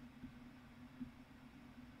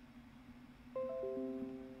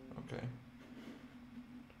 Okay.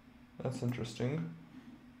 That's interesting.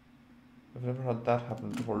 I've never had that happen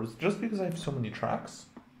before. Is it just because I have so many tracks?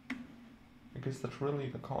 Because that's really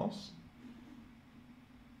the cause?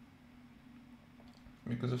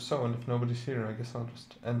 Because if so, and if nobody's here, I guess I'll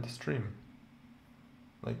just end the stream.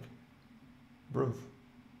 Like, bruv.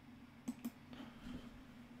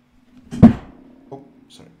 Oh,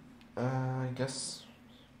 sorry. I guess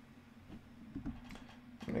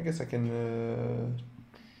I can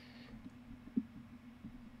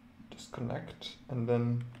disconnect and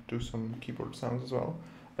then do some keyboard sounds as well.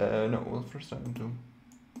 No, well, first I want to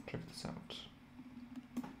check this out.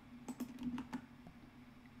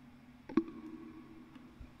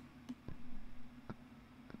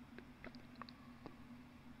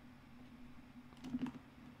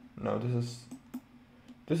 No,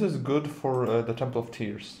 this is good for the Temple of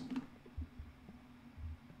Tears.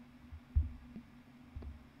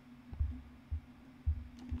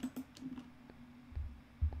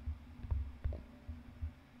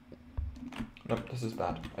 Nope, this is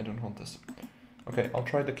bad. I don't want this. Okay, I'll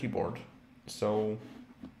try the keyboard. So,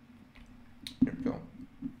 here we go.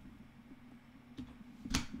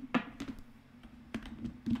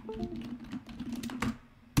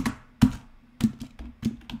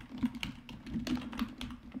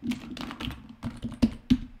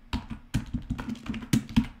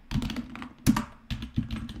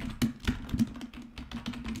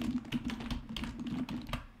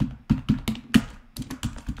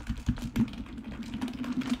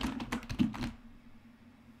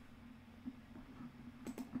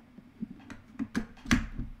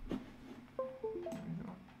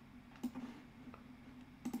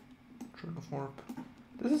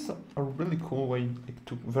 This is a really cool way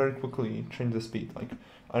to very quickly change the speed. Like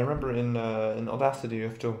I remember in Audacity, you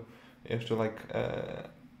have to like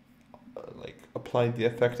apply the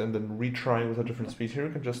effect and then retry with a different speed. Here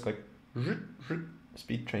you can just like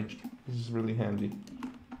speed changed. This is really handy.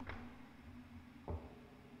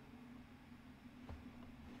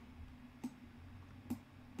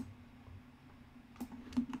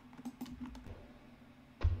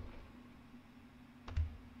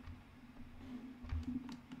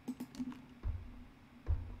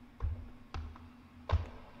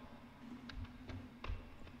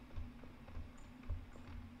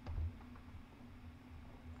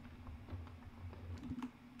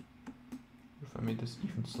 I made this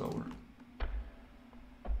even slower.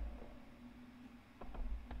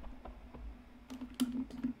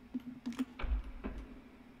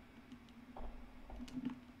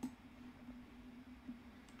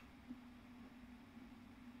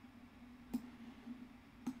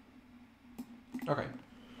 Okay.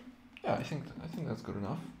 Yeah, I think that's good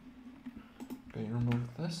enough. Okay, remove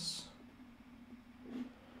this.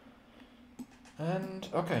 And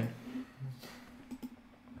okay.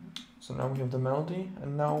 So now we have the melody,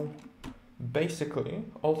 and now basically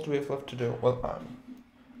all that we have left to do, well,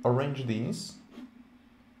 arrange these.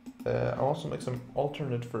 I'll also make some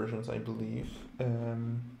alternate versions, I believe.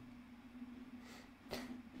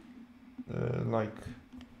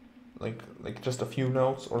 Like just a few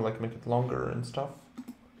notes, or like make it longer and stuff.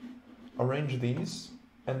 Arrange these,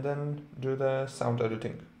 and then do the sound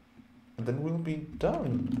editing, and then we'll be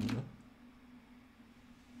done.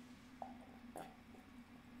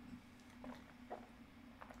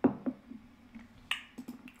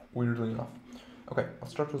 Weirdly enough. Okay, I'll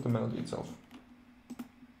start with the melody itself.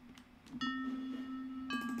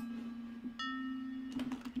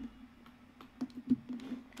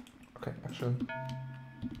 Okay, actually.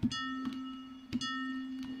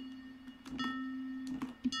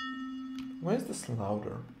 Why is this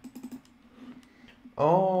louder?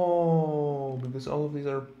 Oh, because all of these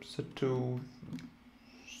are set to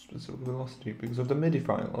specific velocity because of the MIDI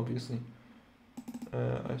file, obviously.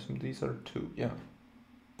 I assume these are two. Yeah.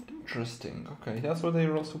 Interesting. Okay, that's why they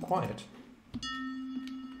are also quiet.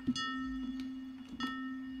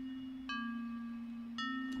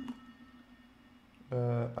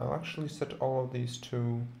 I'll actually set all of these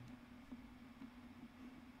to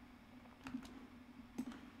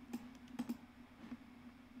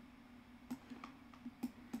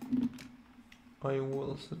I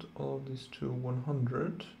will set all of these to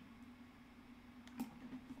 100.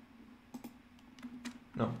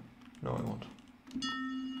 No, no I won't.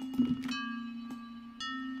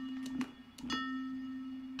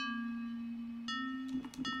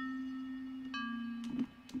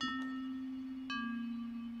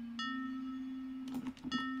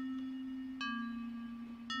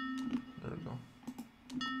 There we go.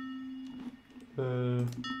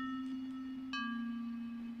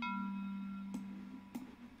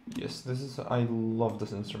 Yes, this is, I love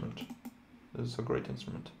this instrument. This is a great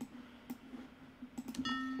instrument.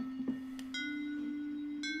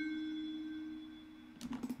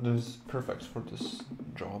 This is perfect for this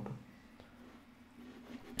job.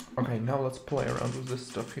 Okay, now let's play around with this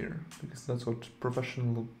stuff here, because that's what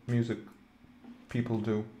professional music people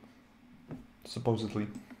do, supposedly.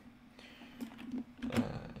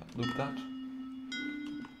 Loop that.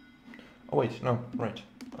 Oh wait, no, right.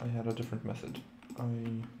 I had a different method. I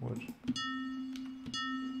would...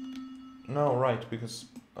 No, right, because...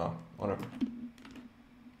 Oh, whatever.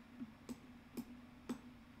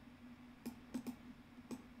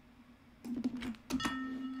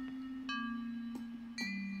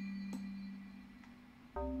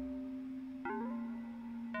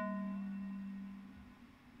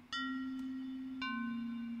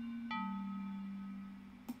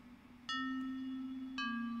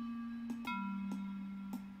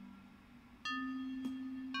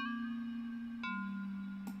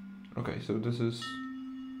 Okay, so this is...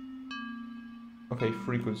 Okay,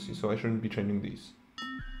 frequency, so I shouldn't be changing these.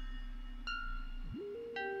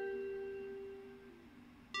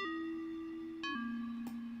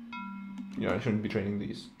 Yeah, I shouldn't be changing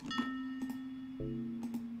these.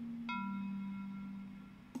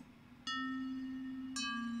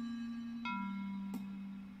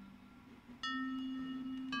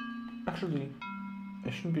 Actually, I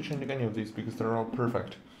shouldn't be changing any of these because they're all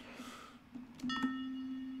perfect.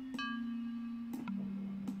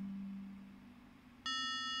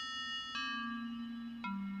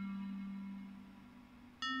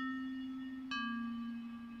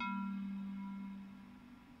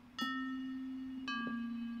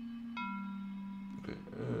 Okay,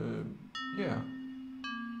 yeah.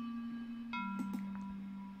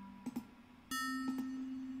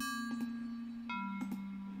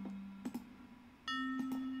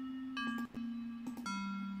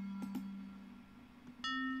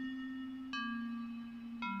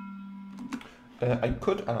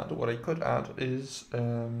 What I could add is,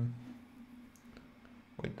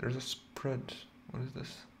 wait, there's a spread, what is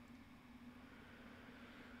this?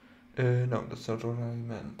 No, that's not what I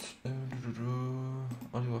meant.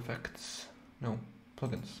 Audio effects, no,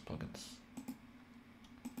 plugins.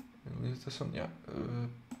 Is this one? Yeah,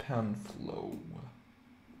 pan flow.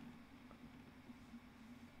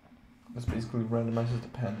 This basically randomizes the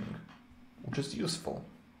panning, which is useful.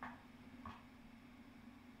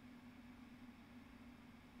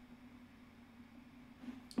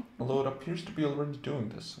 Although it appears to be already doing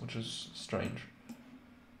this, which is strange.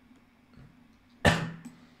 The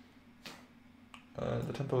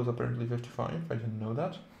tempo is apparently 55, I didn't know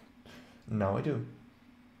that. Now I do.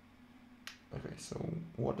 Okay, so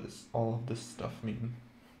what does all of this stuff mean?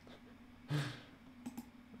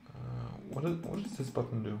 What does this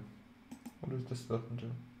button do? What does this button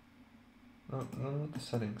do? No, not the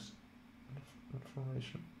settings.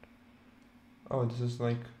 Information. Oh, this is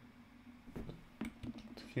like...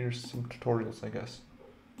 Here's some tutorials, I guess.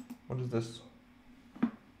 What is this?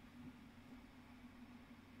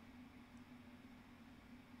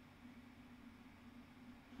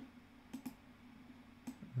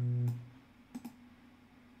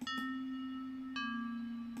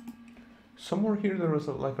 Somewhere here there was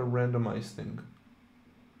like a randomized thing.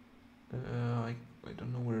 I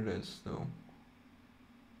don't know where it is though.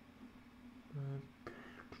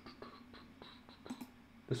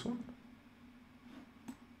 This one?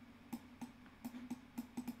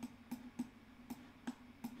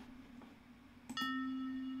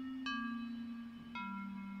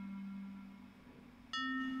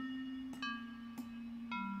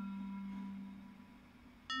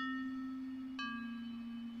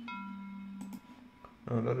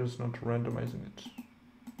 Oh, that is not randomizing it.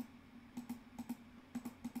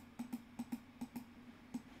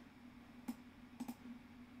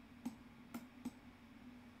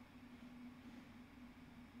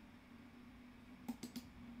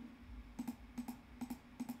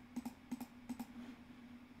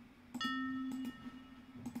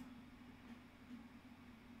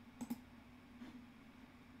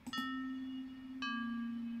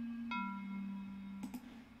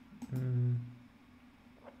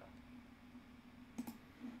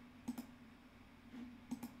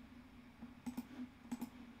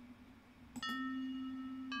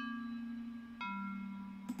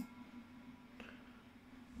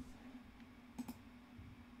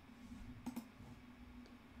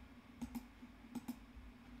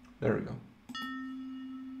 There we go.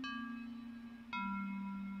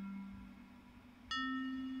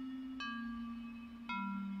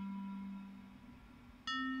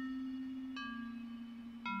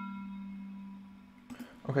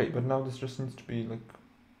 Okay, but now this just needs to be like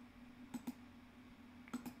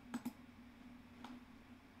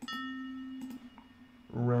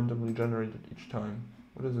randomly generated each time.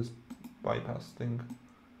 What is this bypass thing?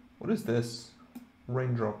 What is this?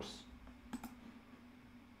 Raindrops.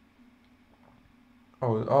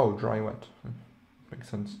 Oh, dry wet. Makes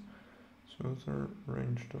sense. Smoother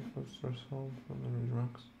range of threshold from the range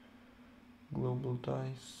rocks. Global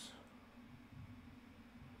dice.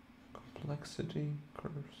 Complexity.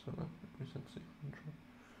 Curve select. Reset sequence.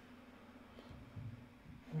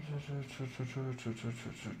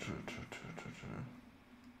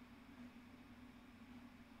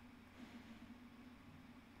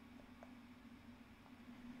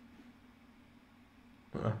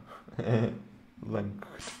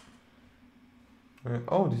 Length.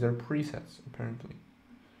 Oh, these are presets apparently.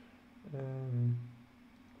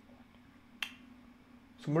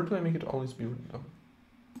 So where do I make it always be random?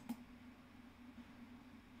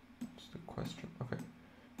 That's the question. Okay.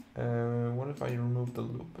 What if I remove the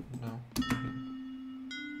loop now?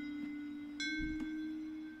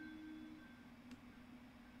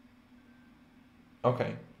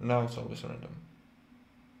 Okay, now it's always random.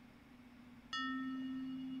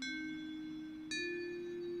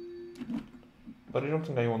 But I don't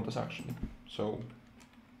think I want this actually, so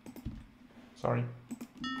sorry.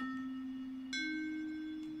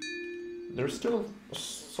 There's still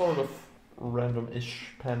sort of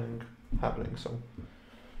random-ish panning happening, so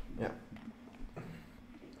yeah.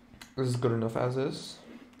 This is good enough as is.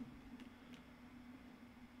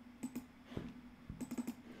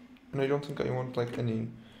 And I don't think I want like any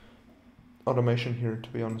automation here, to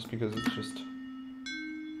be honest, because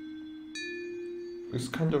it's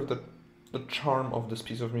kind of the charm of this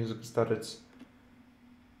piece of music is that it's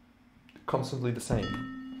constantly the same.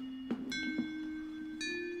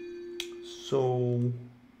 So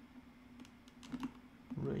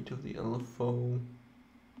rate of the LFO,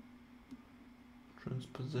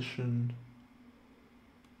 transposition.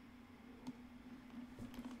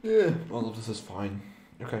 Yeah, all of this is fine.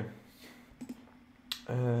 Okay.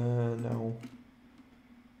 Now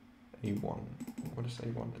A1. What is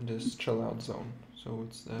A1? In this chill out zone. So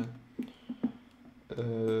it's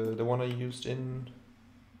the one I used in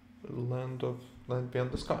Land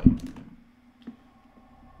Beyond the Sky.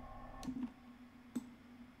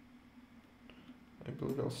 I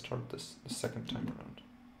believe I'll start this the second time around.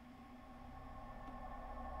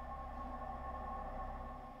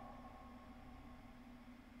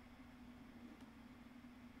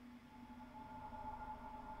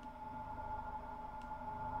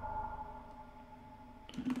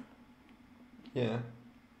 Yeah,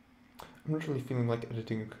 I'm not really feeling like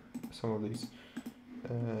editing some of these.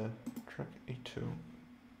 Track A2.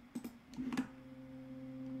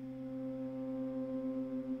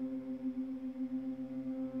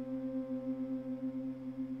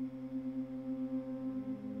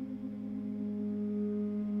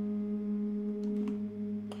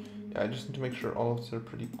 Yeah, I just need to make sure all of these are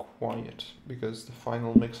pretty quiet because the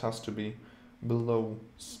final mix has to be below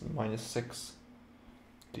 -6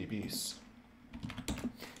 dBs.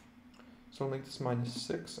 So I'll make this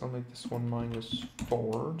 -6, I'll make this one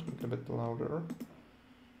 -4 to make it a bit louder.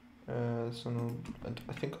 So no, and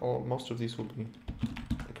I think most of these will be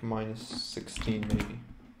like -16 maybe.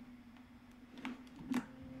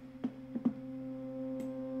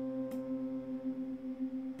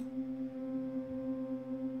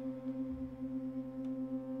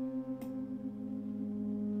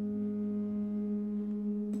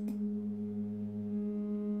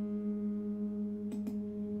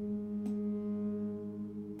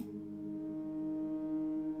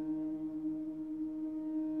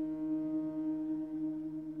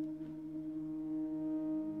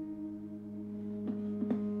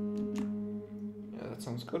 that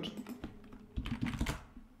sounds good.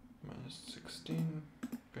 Minus 16.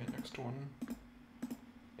 Okay, next one.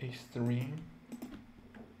 A3.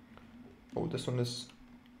 Oh, this one is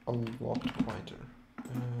a lot quieter.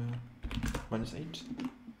 Minus 8.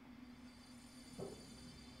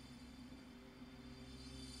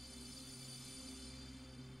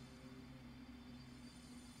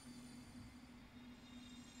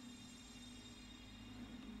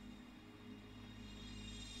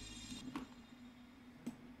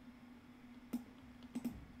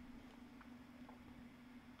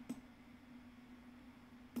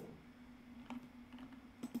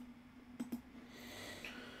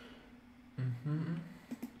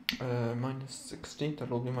 Minus 16, that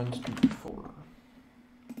will be minus 24.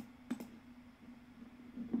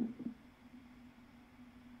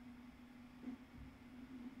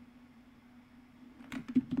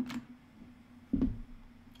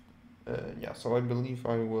 Yeah, so I believe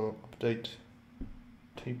I will update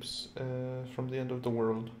tapes from the end of the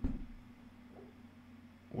world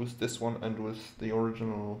with this one and with the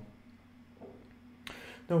original.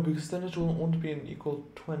 No, because then it will won't be an equal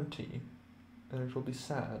 20, and it will be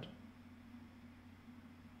sad.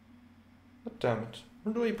 But damn it!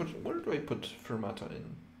 Where do I put Fermata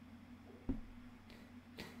in?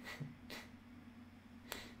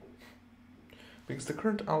 Because the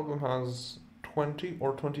current album has 20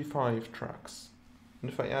 or 25 tracks, and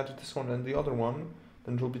if I add this one and the other one,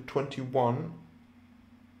 then it will be 21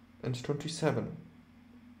 and 27,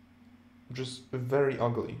 which is very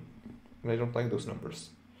ugly, and I don't like those numbers.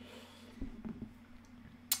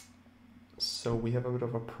 So we have a bit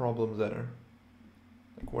of a problem there.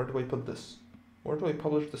 Like, where do I put this? Where do I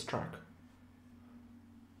publish this track?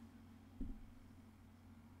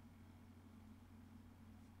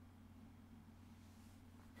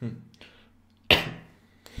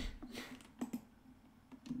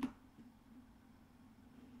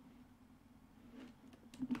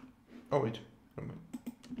 Oh wait, never mind.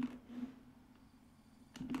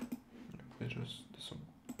 Just this one.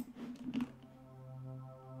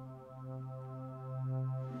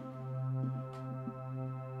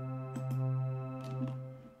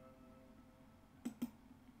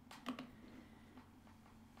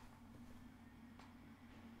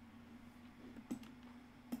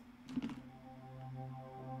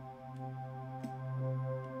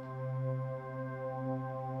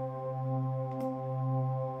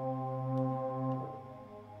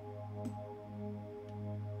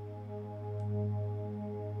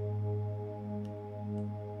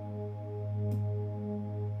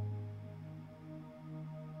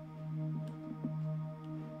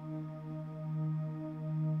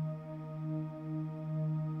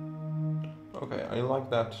 Okay, I like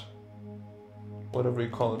that. Whatever you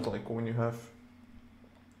call it, like when you have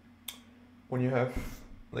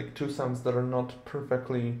like two sounds that are not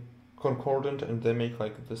perfectly concordant and they make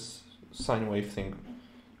like this sine wave thing.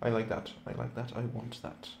 I like that. I like that. I want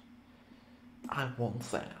that. I want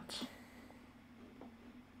that.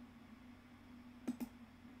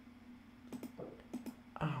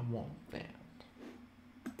 I want that.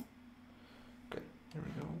 Okay, here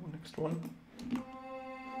we go. Next one.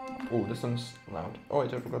 Oh, this one's loud. Oh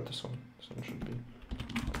wait, I forgot this one. This one should be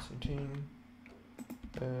minus 18.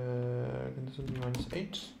 And this will be minus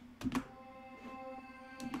 8.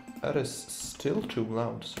 That is still too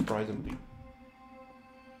loud, surprisingly.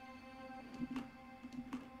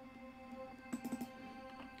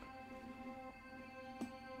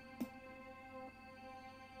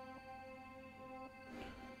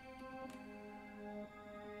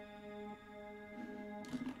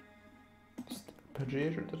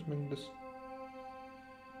 Arpeggiator doesn't mean this.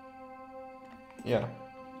 Yeah.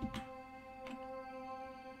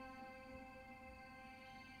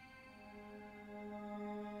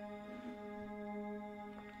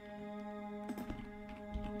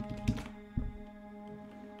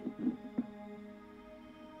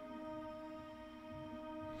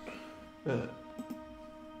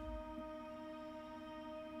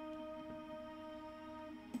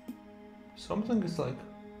 Something is like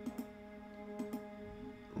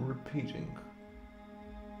repeating.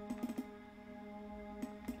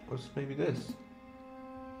 Was maybe this?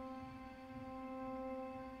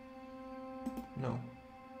 No.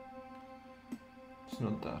 It's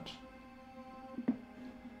not that.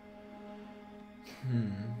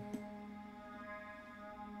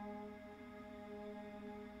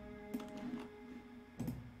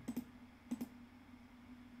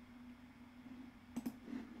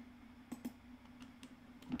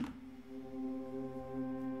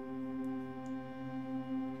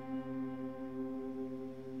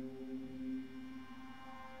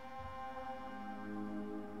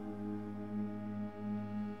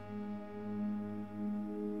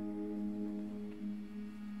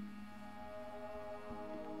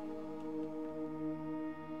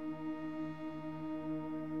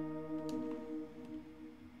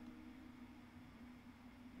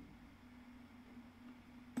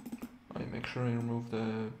 make sure I remove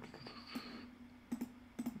the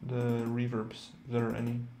reverbs, if there are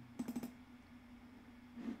any.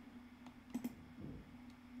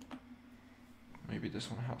 Maybe this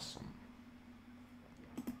one has some.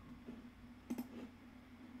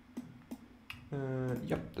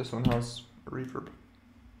 Yep, this one has reverb.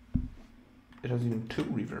 It has even 2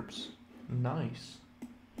 reverbs. Nice.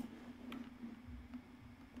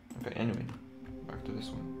 Okay, anyway, back to this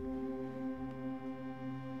one.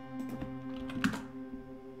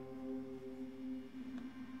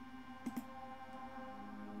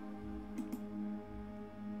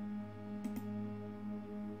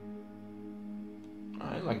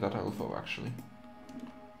 I like that LFO actually.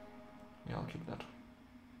 Yeah, I'll keep that.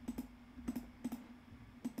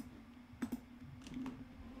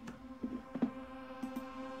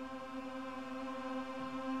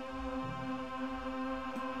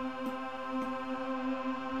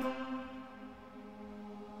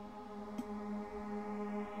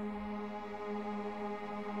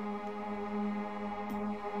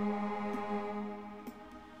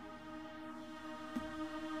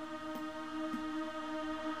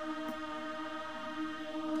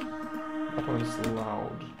 That one is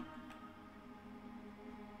loud.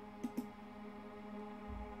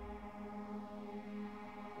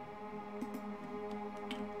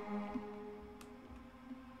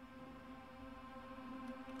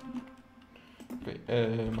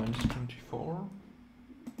 Okay, minus 24.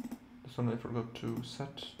 This one I forgot to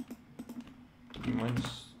set.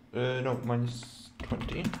 Minus, no, minus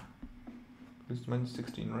 20. It's minus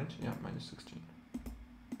 16, right? Yeah, minus 16.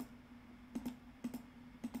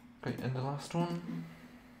 Okay, and the last one.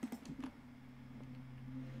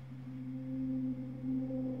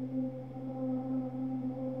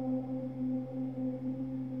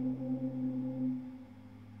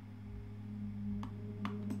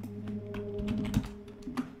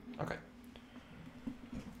 Okay.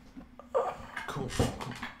 Cool.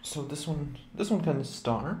 So this one can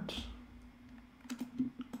start,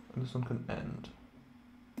 and this one can end.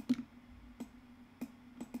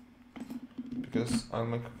 Because I'll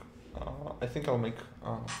make, I think I'll make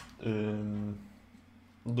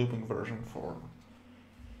looping version for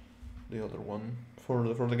the other one, for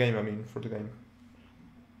the game. I mean, for the game,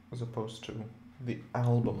 as opposed to the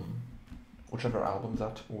album, whichever album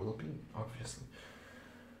that will be, obviously.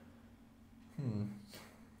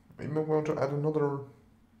 Maybe I want to add another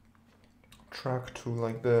track to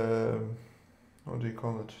like the, what do you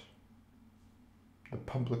call it? The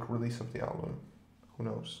public release of the album. Who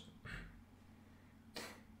knows?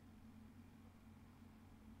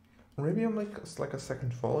 Or maybe I'll make like a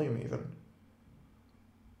second volume even.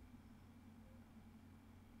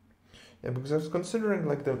 Yeah, because I was considering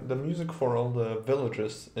like the music for all the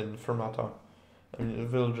villages in Fermata. I mean, the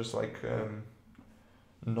villages like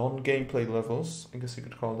non-gameplay levels, I guess you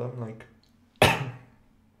could call them, like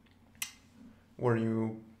where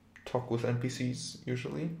you talk with NPCs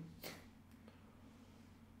usually.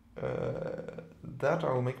 That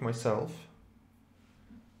I'll make myself.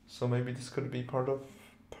 So maybe this could be part of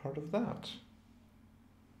that.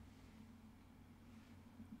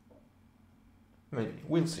 Maybe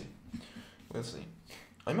we'll see. We'll see.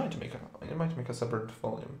 I might make a separate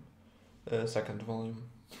volume, second volume,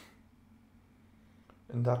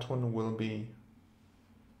 and that one will be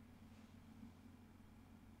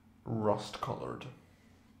rust colored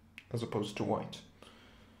as opposed to white.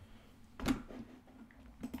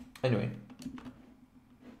 Anyway,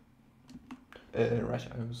 right.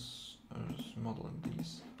 I was modeling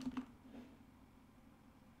these.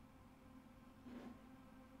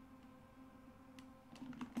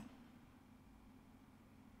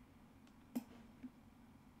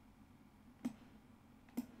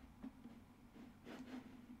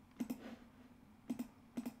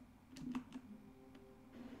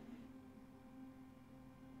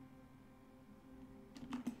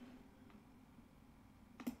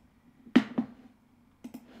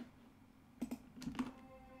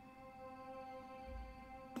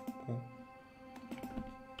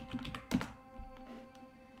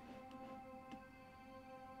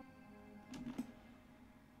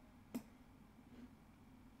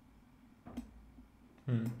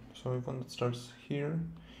 So I have one that starts here,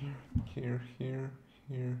 here, here,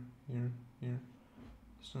 here, here, here.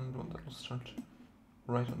 So one that will start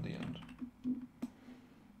right on the end.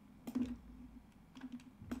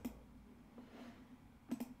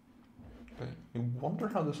 Okay, you wonder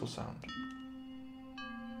how this will sound.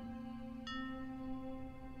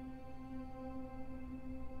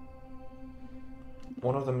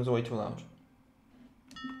 One of them is way too loud.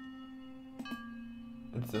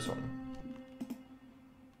 It's this one.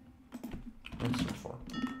 Let's switch for.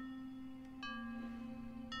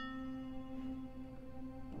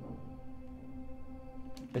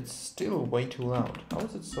 It's still way too loud. How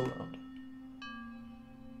is it so loud?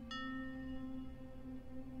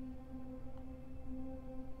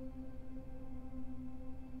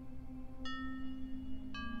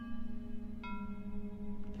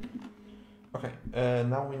 Okay,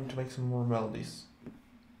 now we need to make some more melodies.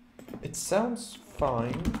 It sounds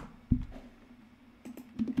fine,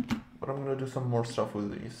 but I'm gonna do some more stuff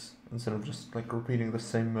with these instead of just like repeating the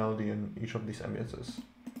same melody in each of these ambiances.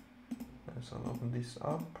 So I'll open these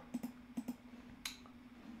up.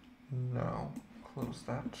 Now close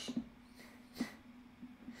that.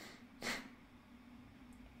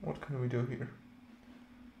 What can we do here?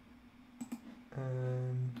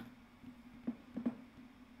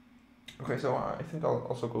 Okay, so I think I'll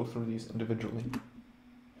also go through these individually.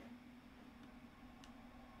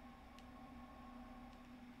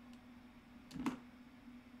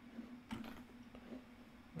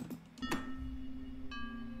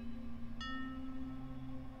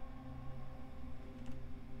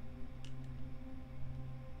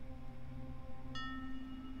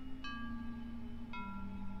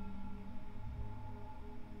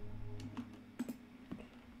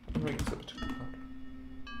 Maybe it's a bit too loud.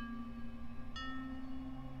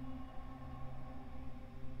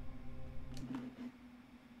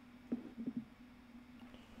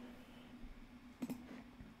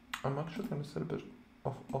 I'm actually going to set a bit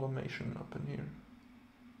of automation up in here.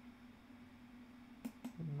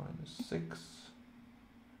 -6.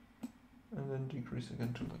 And then decrease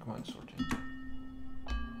again to like -14.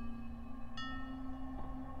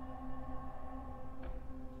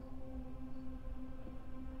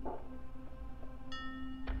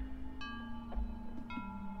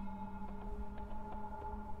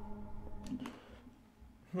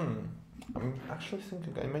 I'm actually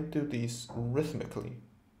thinking I might do these rhythmically,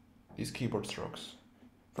 these keyboard strokes.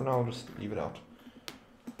 For now, I'll just leave it out.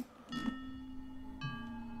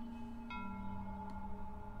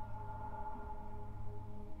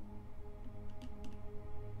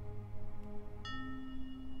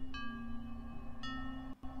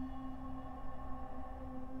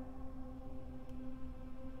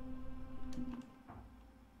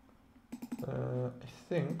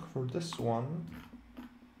 I think for this one,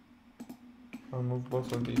 I'll move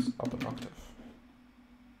both of these up an octave.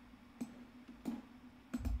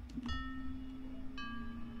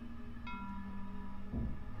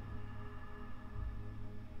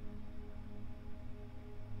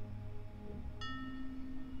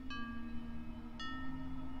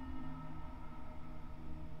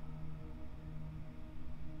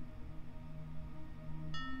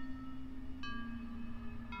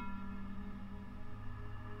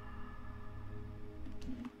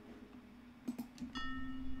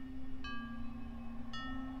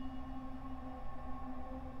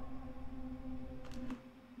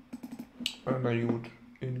 And I would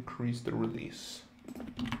increase the release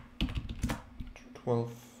to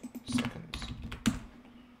 12 seconds.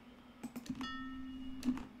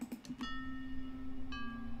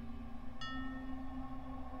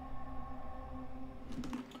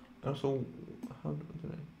 Also, how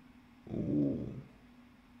did I? Ooh.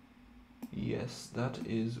 Yes, that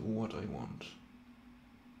is what I want.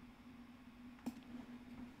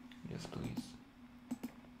 Yes, please.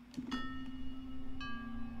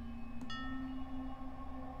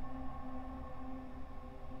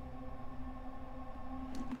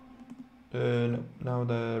 No, now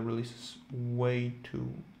the release is way too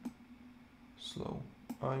slow.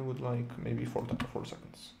 I would like maybe 4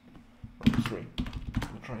 seconds. Or 3.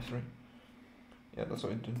 I'll try 3. Yeah, that's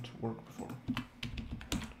why it didn't work before.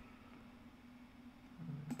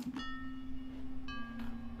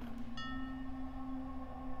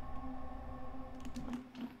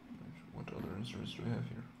 What other instruments do we have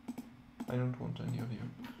here? I don't want any of you.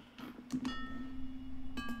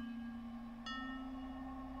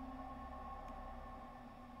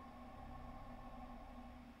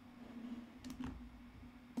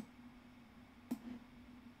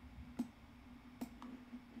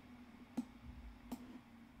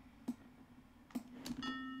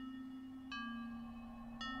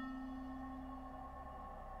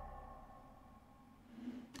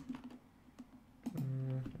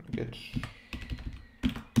 Get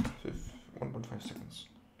 1.5 seconds.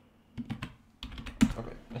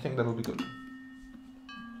 Okay, I think that'll be good.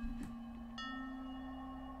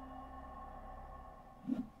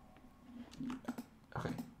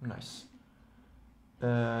 Okay, nice.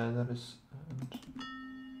 That is.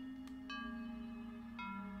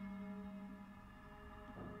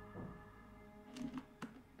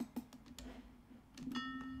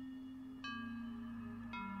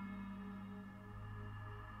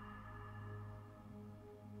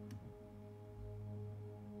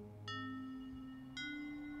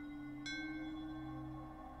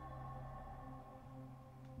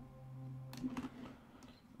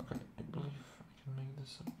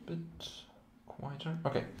 this a bit quieter.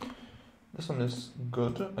 Okay, this one is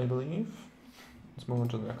good, I believe. Let's move on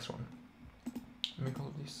to the next one. Make all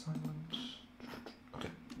of these silent. Okay.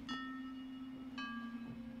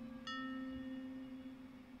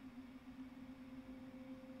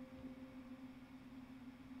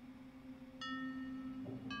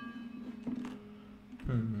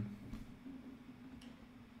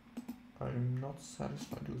 I'm not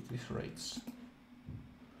satisfied with these rates.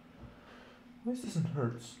 Why is this in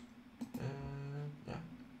hertz? Yeah.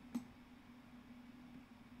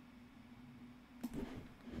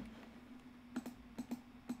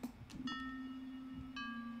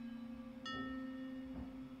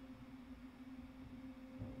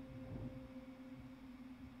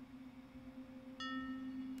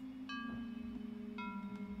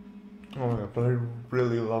 Oh my god, but I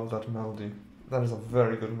really love that melody. That is a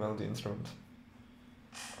very good melody instrument.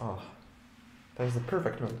 Ah, that is the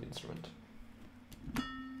perfect melody instrument.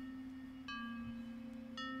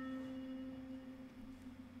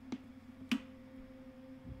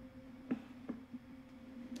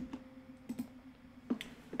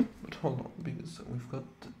 But hold on, because we've got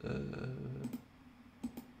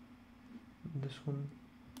this one.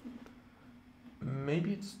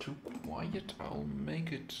 Maybe it's too quiet. I'll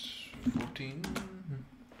make it 14.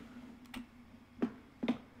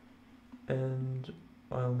 And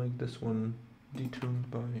I'll make this one detuned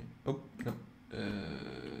by... Oh, no.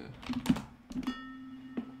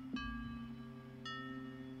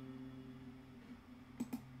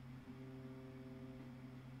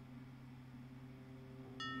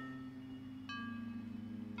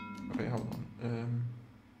 Okay, hold on.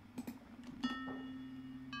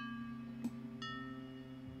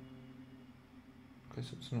 Okay,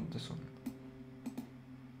 so it's not this one.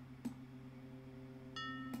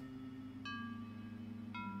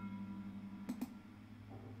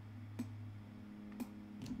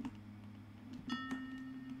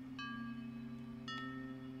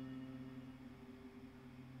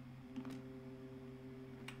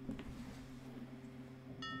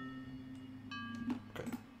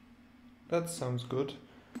 That sounds good.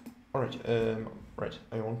 Alright, right,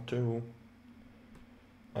 I want to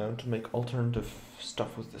make alternative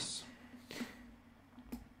stuff with this.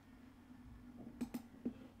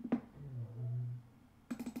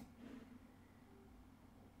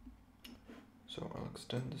 So I'll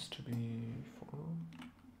extend this to be 4.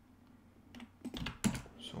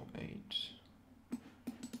 So 8.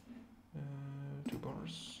 2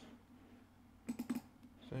 bars.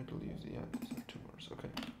 So I believe, yeah, these are 2 bars, okay.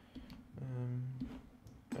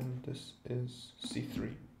 And this is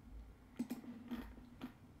C3.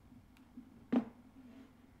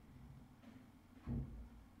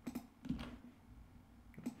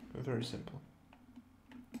 Very simple.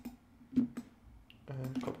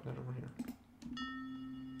 And copy that over here.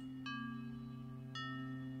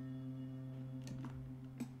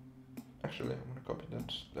 Actually, I'm gonna copy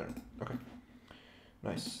that there. Okay.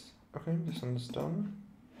 Nice. Okay, this one is done.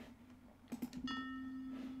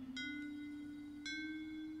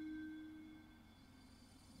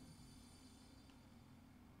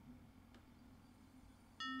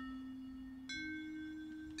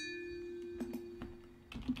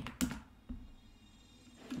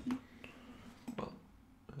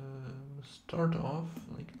 Start off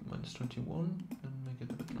like -21 and make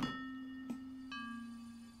it a bit lower.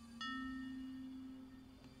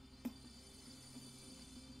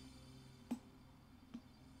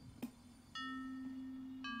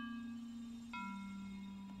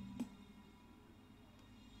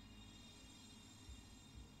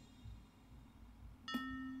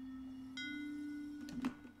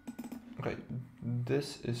 Okay,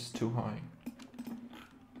 this is too high.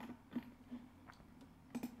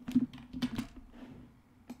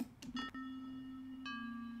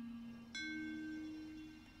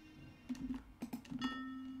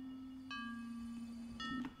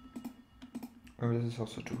 And this is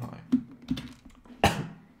also too high.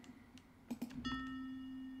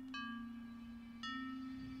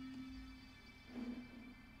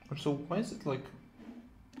 So why is it like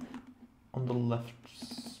on the left,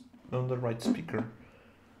 on the right speaker?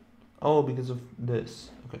 Oh, because of this.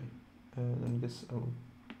 Okay, then this I'll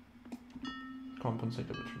compensate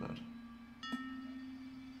a bit for that.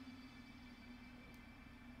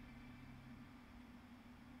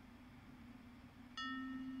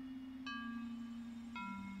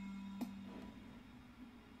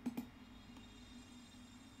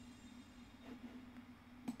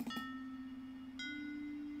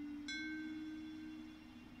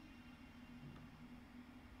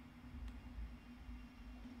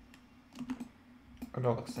 And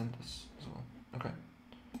I'll extend this as well. Okay.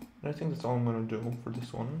 I think that's all I'm gonna do for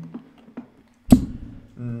this one.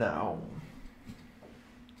 Now.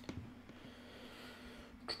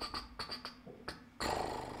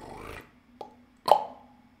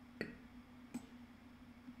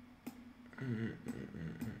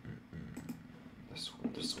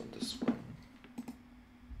 This one.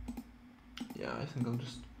 Yeah, I think I'll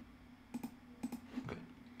just... Okay.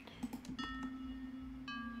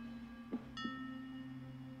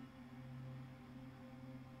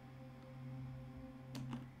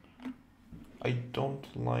 I don't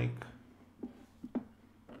like...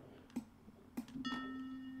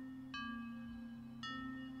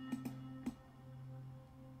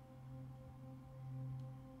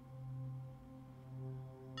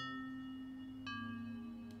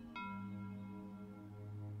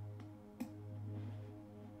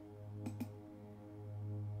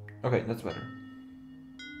 Okay, that's better.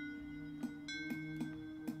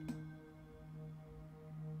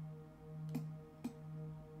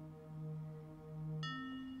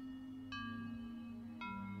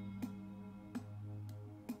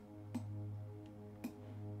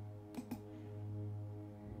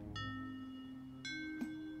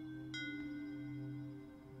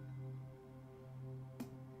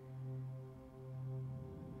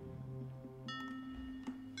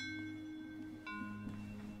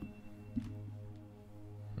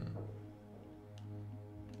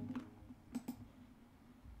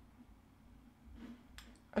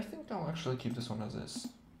 I think I'll actually keep this one as is.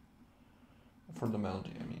 For the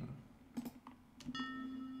melody, I mean.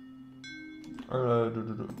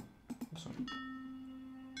 This one.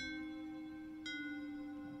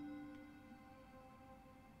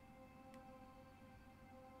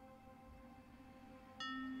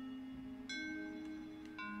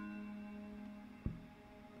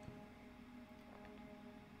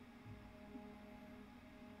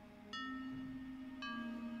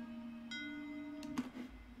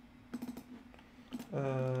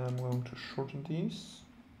 I'm going to shorten these.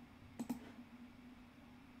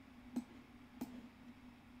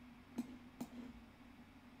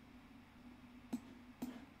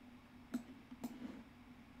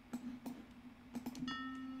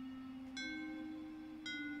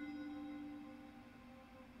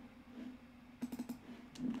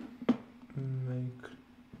 Make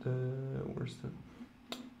the... where's the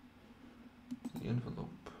envelope?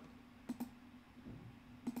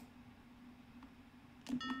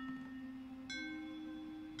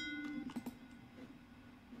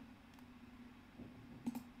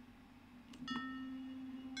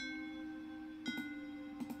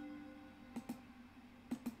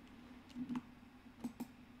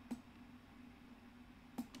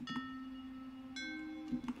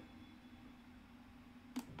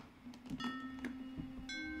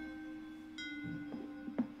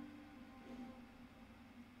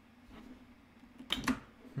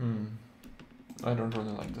 I don't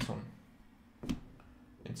really like this one.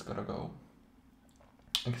 It's gotta go.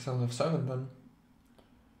 I guess I'll have 7 then.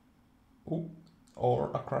 Ooh. Or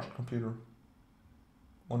a crashed computer.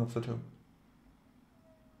 One of the two.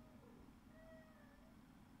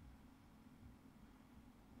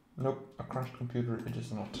 Nope, a crashed computer it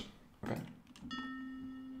is not. Okay.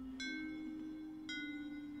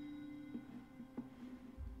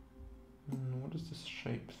 What is this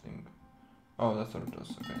shape thing? Oh, that's what it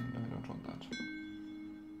does. Okay, no, I don't want that.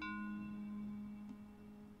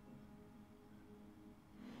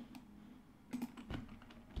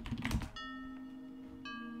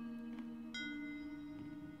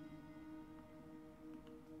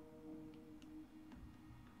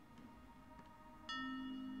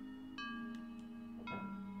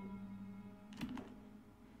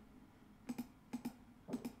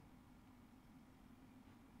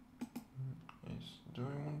 Do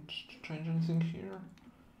I want to change anything here?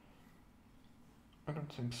 I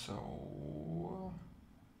don't think so.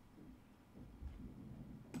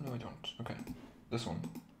 No, I don't. Okay, this one.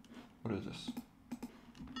 What is this?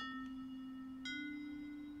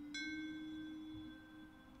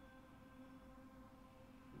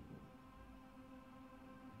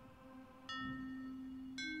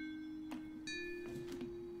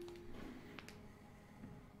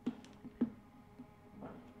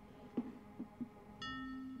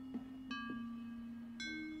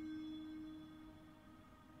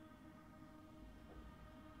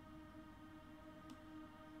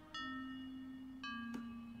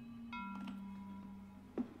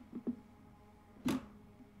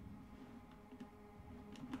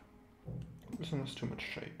 This one has too much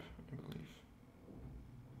shape, I believe.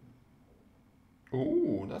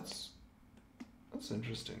 Ooh, that's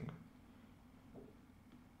interesting.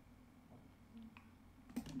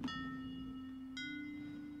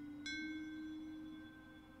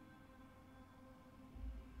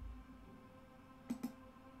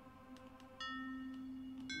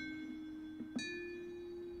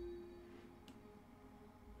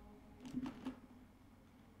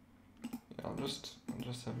 I'll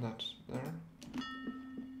just have that there.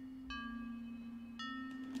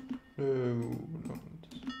 No.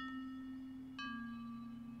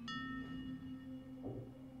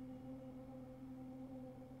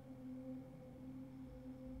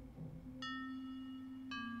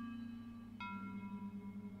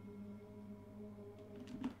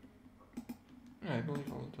 Yeah, I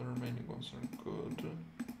believe all the remaining ones are good.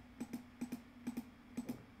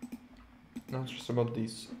 Now it's just about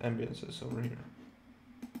these ambiances over here.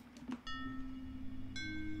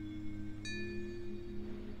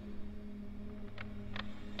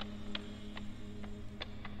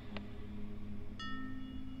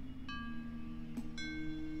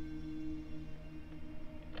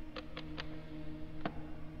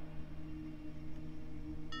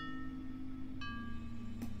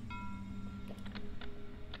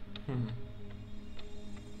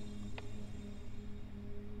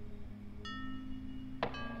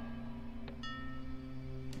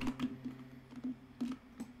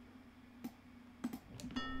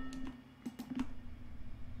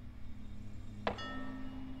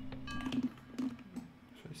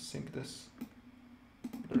 Sync this.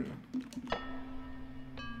 There we go.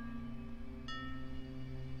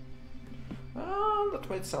 That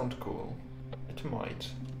might sound cool. It might.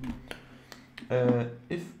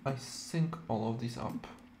 If I sync all of these up,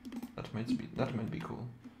 that might be cool.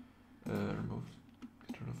 Remove.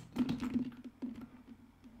 Get rid of that.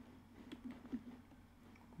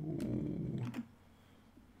 Ooh.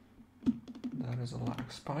 That is a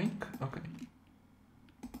lag spike. Okay.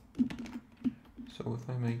 So if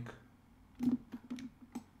I make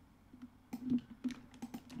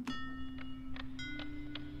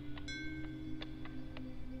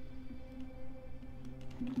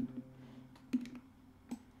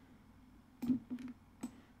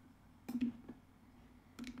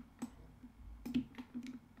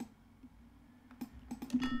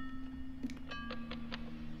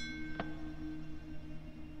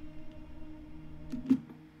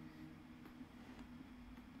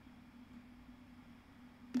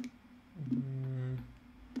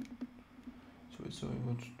so I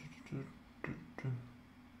want to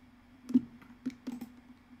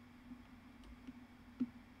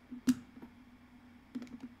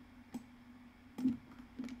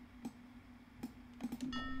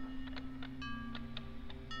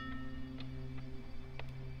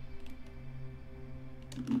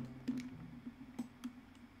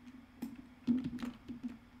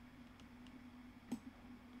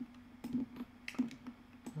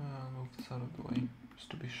move this out of the way just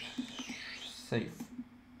to be safe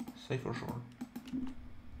for sure.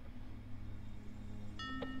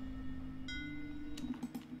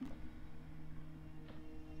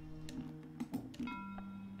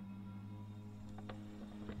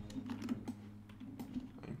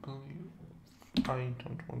 I believe I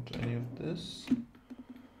don't want any of this.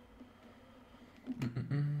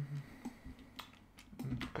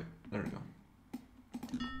 Okay, there we go.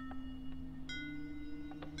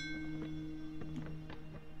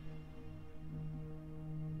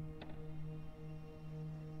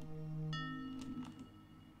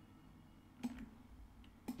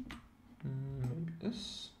 Maybe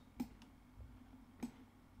this.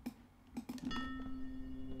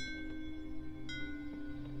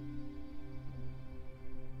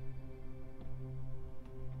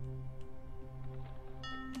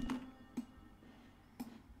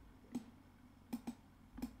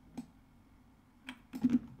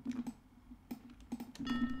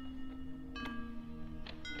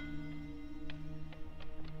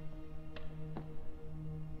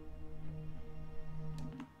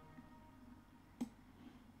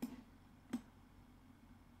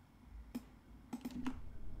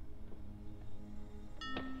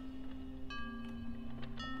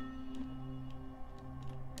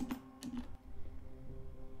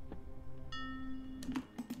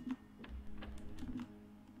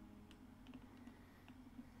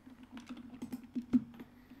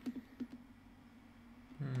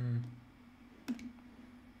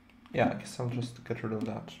 Yeah, I guess I'll just get rid of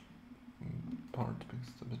that part because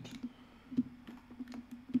it's a bit...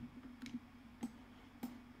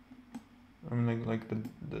 I mean, like the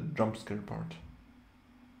jump scare part.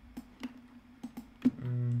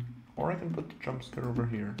 Or I can put the jump scare over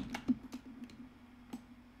here.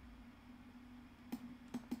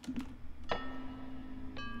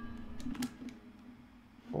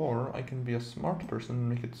 Or I can be a smart person and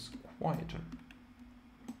make it quieter.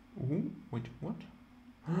 Ooh, wait, what?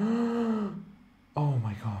 Oh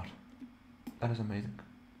my god. That is amazing.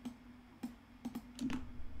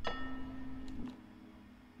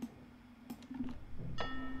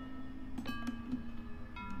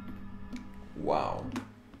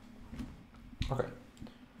 Okay,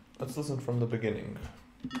 let's listen from the beginning.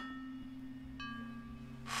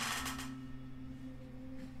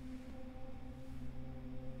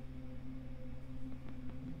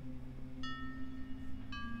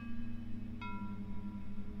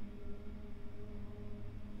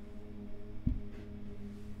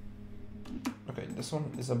 Okay, this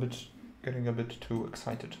one is getting a bit too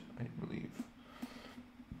excited, I believe.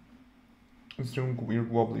 It's doing weird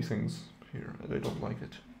wobbly things here, and I don't like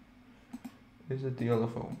it. Is it the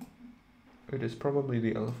LFO? It is probably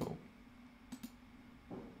the LFO.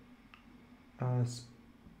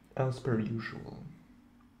 As per usual.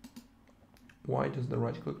 Why does the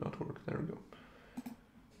right click not work? There we go.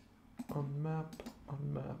 Unmap.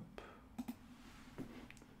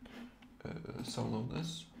 Solo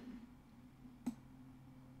this.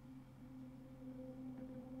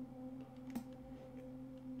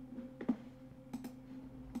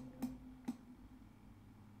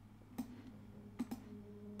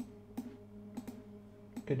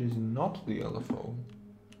 It is not the LFO.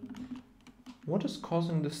 What is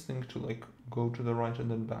causing this thing to like go to the right and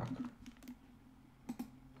then back?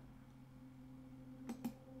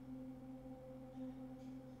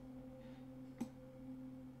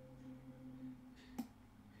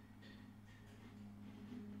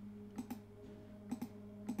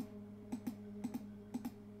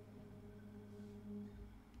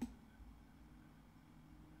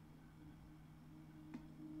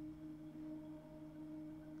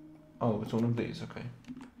 Oh, it's one of these, okay.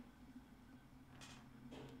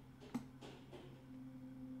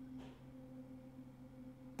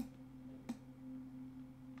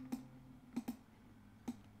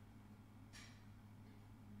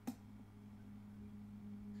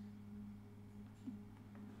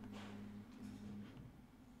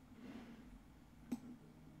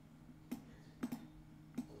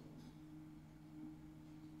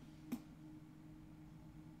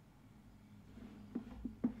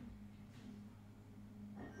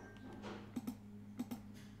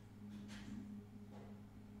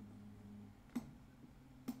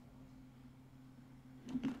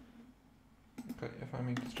 Okay, if I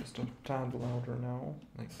make this just a tad louder now,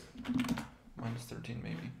 like -13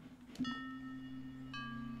 maybe.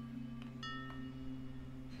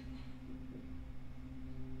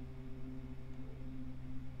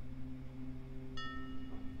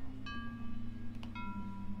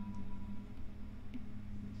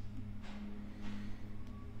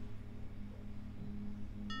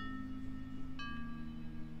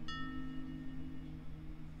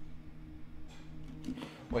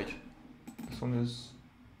 Wait, this one is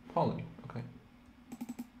poly, okay.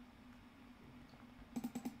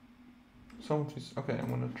 So okay, I'm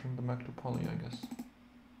gonna turn them back to poly, I guess.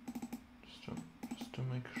 Just to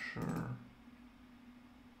make sure.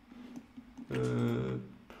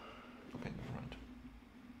 Okay, never mind.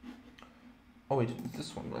 Oh wait, it's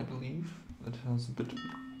this one, I believe, that has a bit.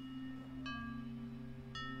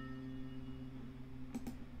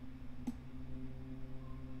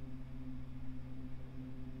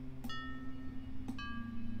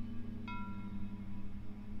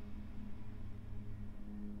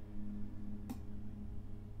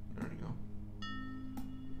 There we go.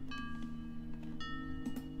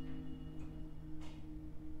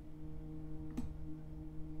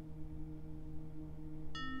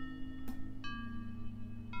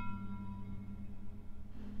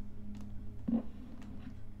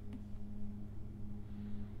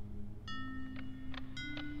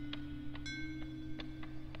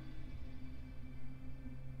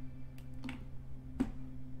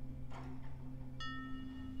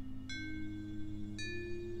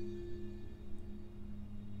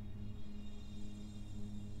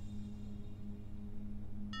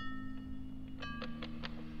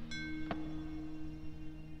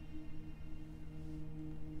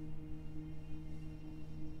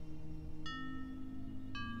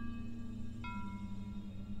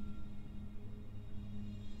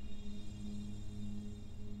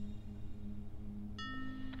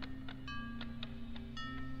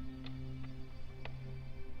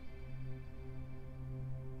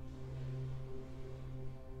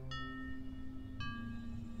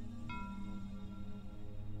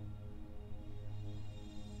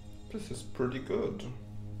 This is pretty good.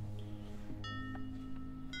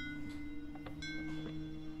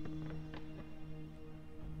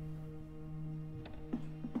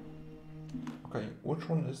 Okay, which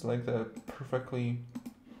one is like the perfectly...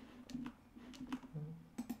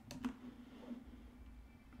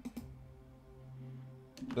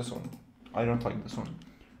 This one. I don't like this one.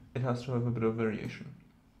 It has to have a bit of variation.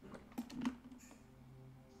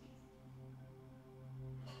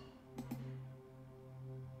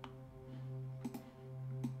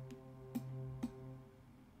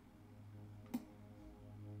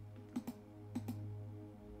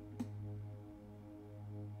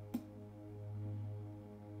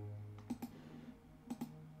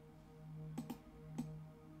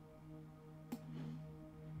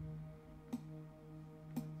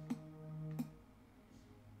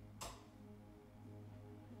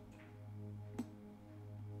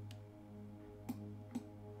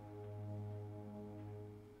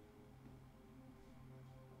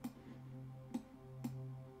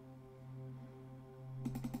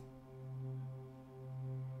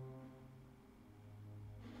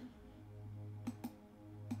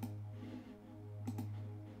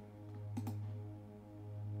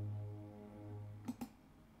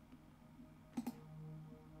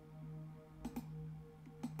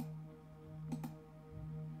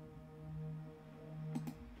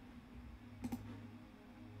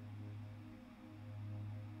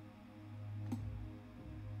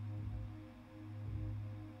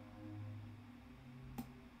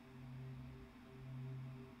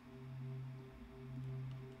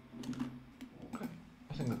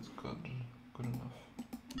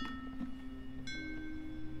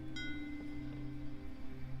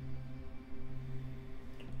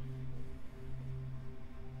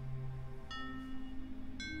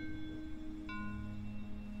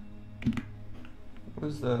 What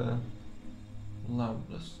is the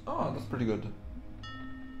loudness? Oh, that's pretty good.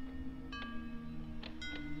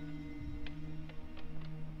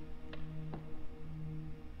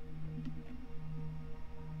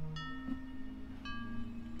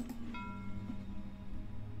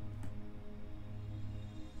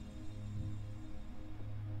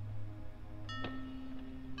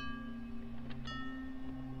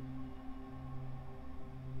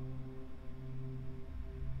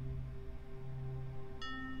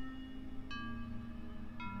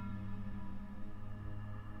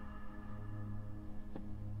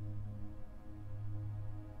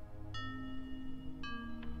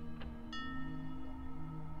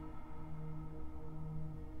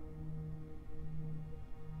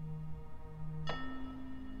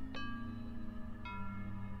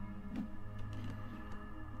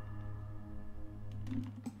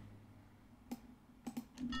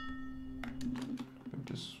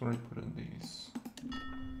 This is where I put in these.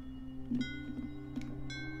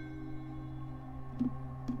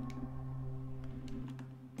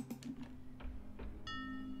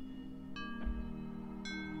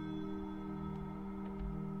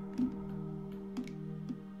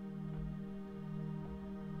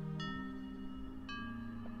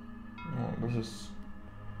 Oh, this is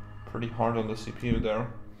pretty hard on the CPU there.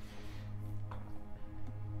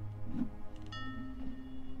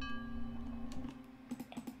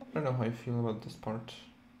 I don't know how I feel about this part.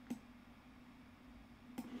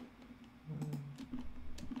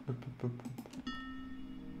 Do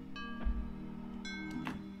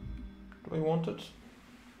I want it?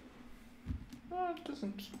 It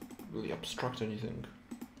doesn't really obstruct anything.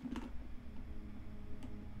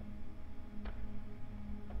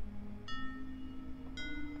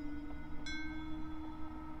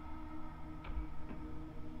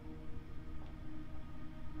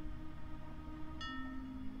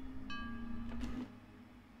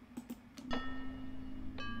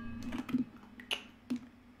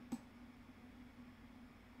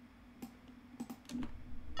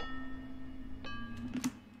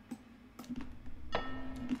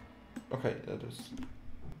 Okay, that is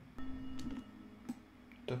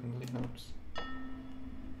definitely helps.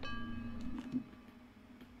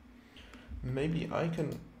 Maybe I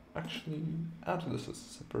can actually add this as a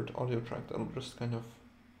separate audio track that'll just kind of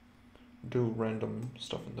do random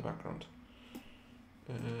stuff in the background.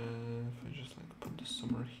 If I just like put this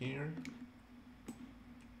somewhere here,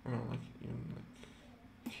 I don't know, like even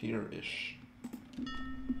like here-ish.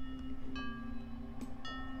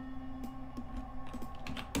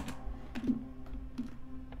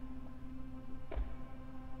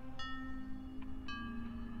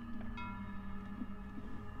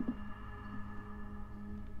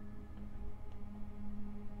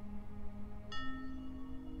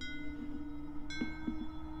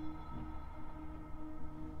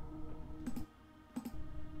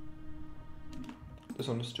 This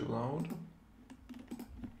one is too loud.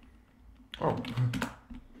 Oh. Okay.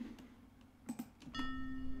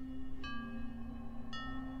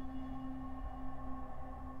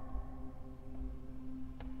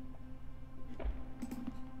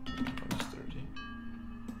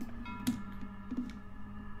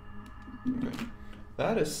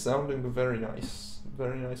 That is sounding very nice.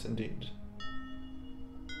 Very nice indeed.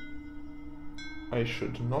 I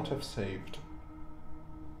should not have saved.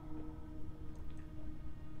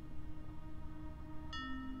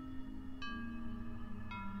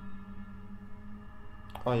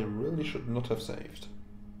 I really should not have saved.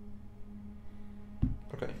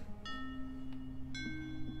 Okay.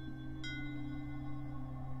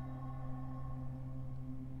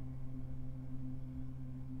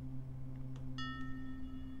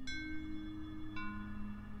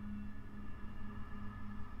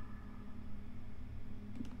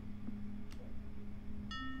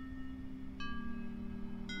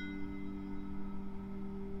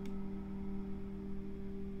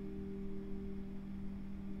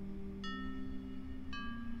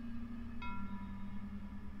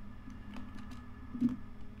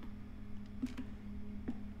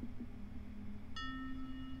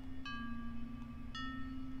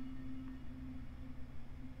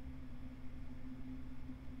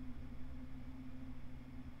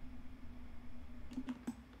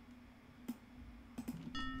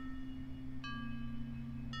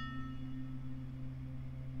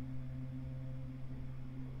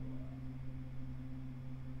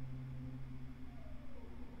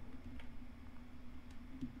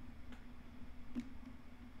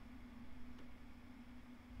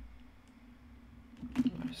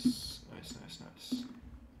 Nice.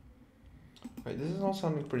 Okay, this is all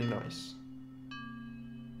sounding pretty nice.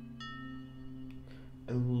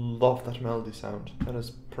 I love that melody sound. That is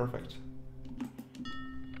perfect.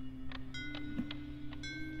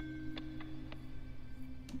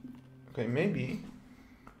 Okay, maybe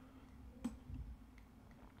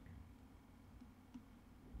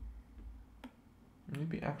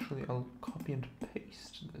actually I'll copy and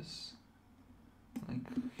paste this. Like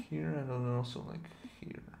here and then also like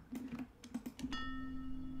here.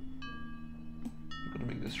 I'm gonna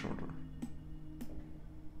make this shorter.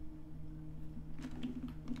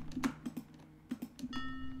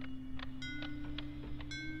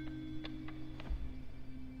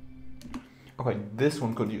 Okay, this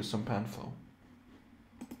one could use some pan flow.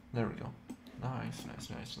 There we go. Nice,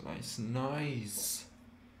 nice, nice, nice, nice.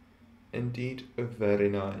 Indeed, very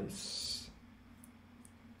nice.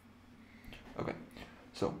 Okay,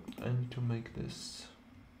 so I need to make this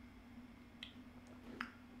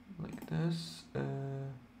like this.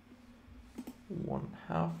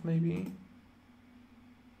 1/2 maybe.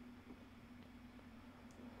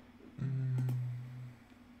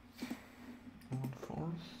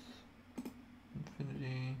 1/4.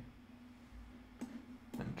 Infinity.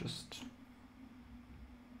 And just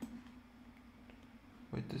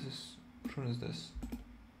wait. This is which one is this?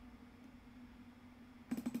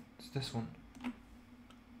 It's this one.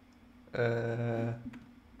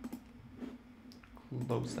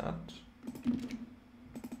 Close that.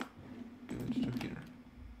 Give it to here.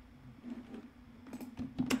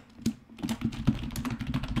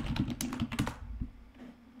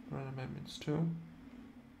 Run amendments 2.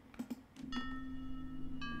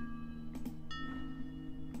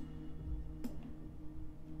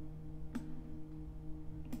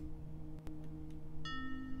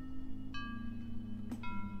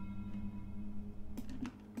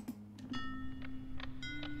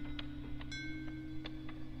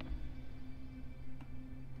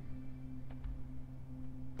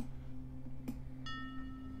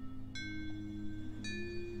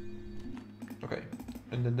 Okay,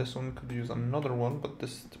 and then this one could use another one, but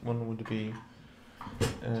this one would be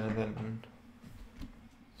then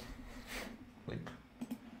like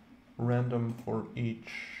random for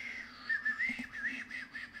each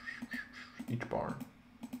bar.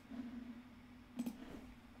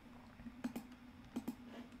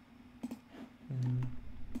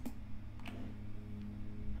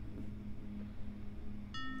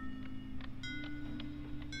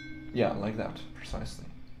 Yeah, like that, precisely.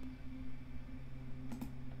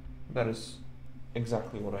 That is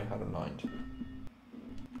exactly what I had in mind.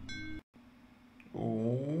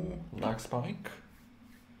 Ooh, lag spike.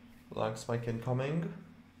 Lag spike incoming.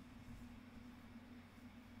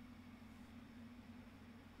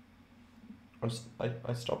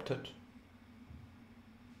 I stopped it.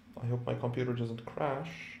 I hope my computer doesn't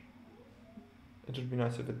crash. It would be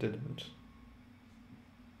nice if it didn't.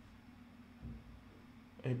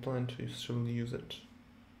 I plan to still use it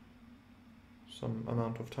some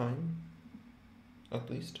amount of time, at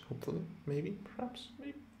least, hopefully, maybe, perhaps,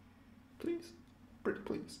 maybe, please, pretty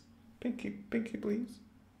please, pinky, please.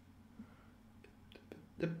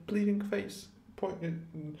 The bleeding face,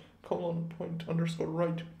 colon, point, underscore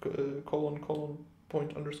right, colon,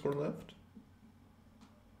 point, underscore left.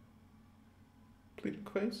 Bleeding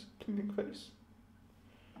face.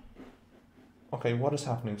 Okay, what is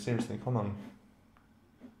happening? Seriously, come on.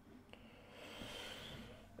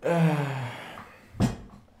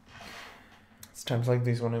 It's times like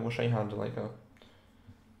these when I wish I had like a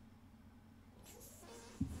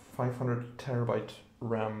 500 terabyte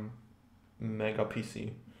RAM mega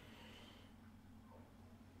PC.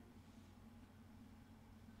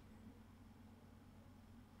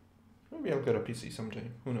 Maybe I'll get a PC someday,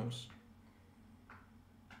 who knows.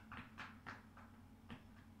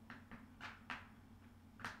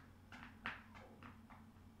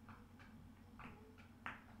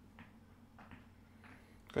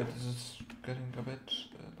 Okay, this is getting a bit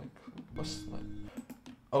like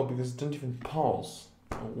oh, because it didn't even pause.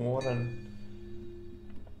 What a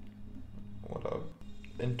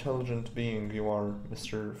intelligent being you are,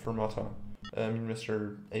 Mr. Fermata. I mean,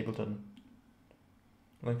 Mr. Ableton.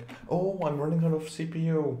 Like, oh, I'm running out of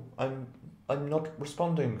CPU. I'm not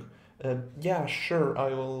responding. Yeah, sure,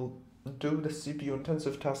 I will do the CPU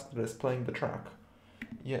intensive task that is playing the track.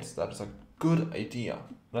 Yes, that is a good idea,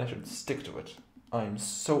 and I should stick to it. I'm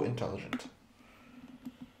so intelligent.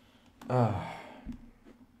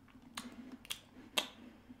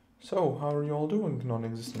 So, how are you all doing,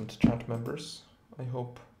 non-existent chat members? I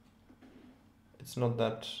hope it's not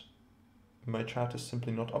that my chat is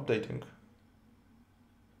simply not updating.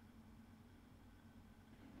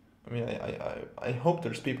 I mean, I hope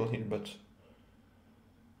there's people here, but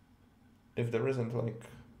if there isn't, like,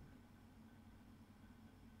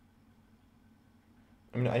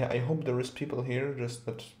 I mean, I hope there is people here, just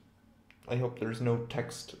that I hope there is no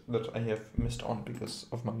text that I have missed on because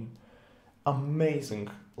of my amazing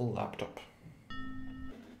laptop.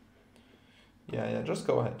 Yeah, just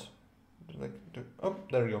go ahead. Oh,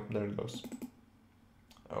 there you go, there it goes.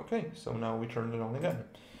 Okay, so now we turn it on again.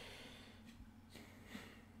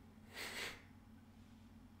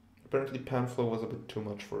 Apparently pan flow was a bit too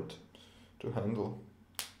much for it to handle.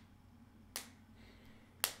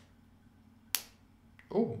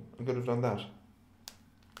 Oh, I could have done that.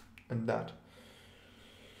 And that.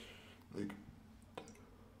 Like,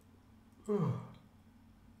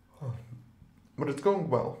 but it's going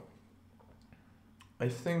well. I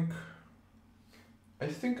think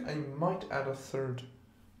I might add a third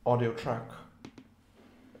audio track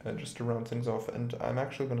just to round things off, and I'm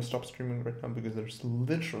actually going to stop streaming right now because there's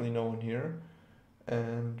literally no one here,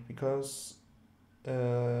 and because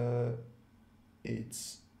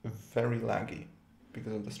it's very laggy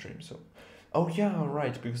because of the stream. So, oh yeah,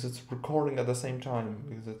 right, because it's recording at the same time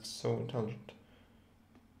because it's so intelligent.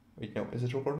 Wait, no, is it recording?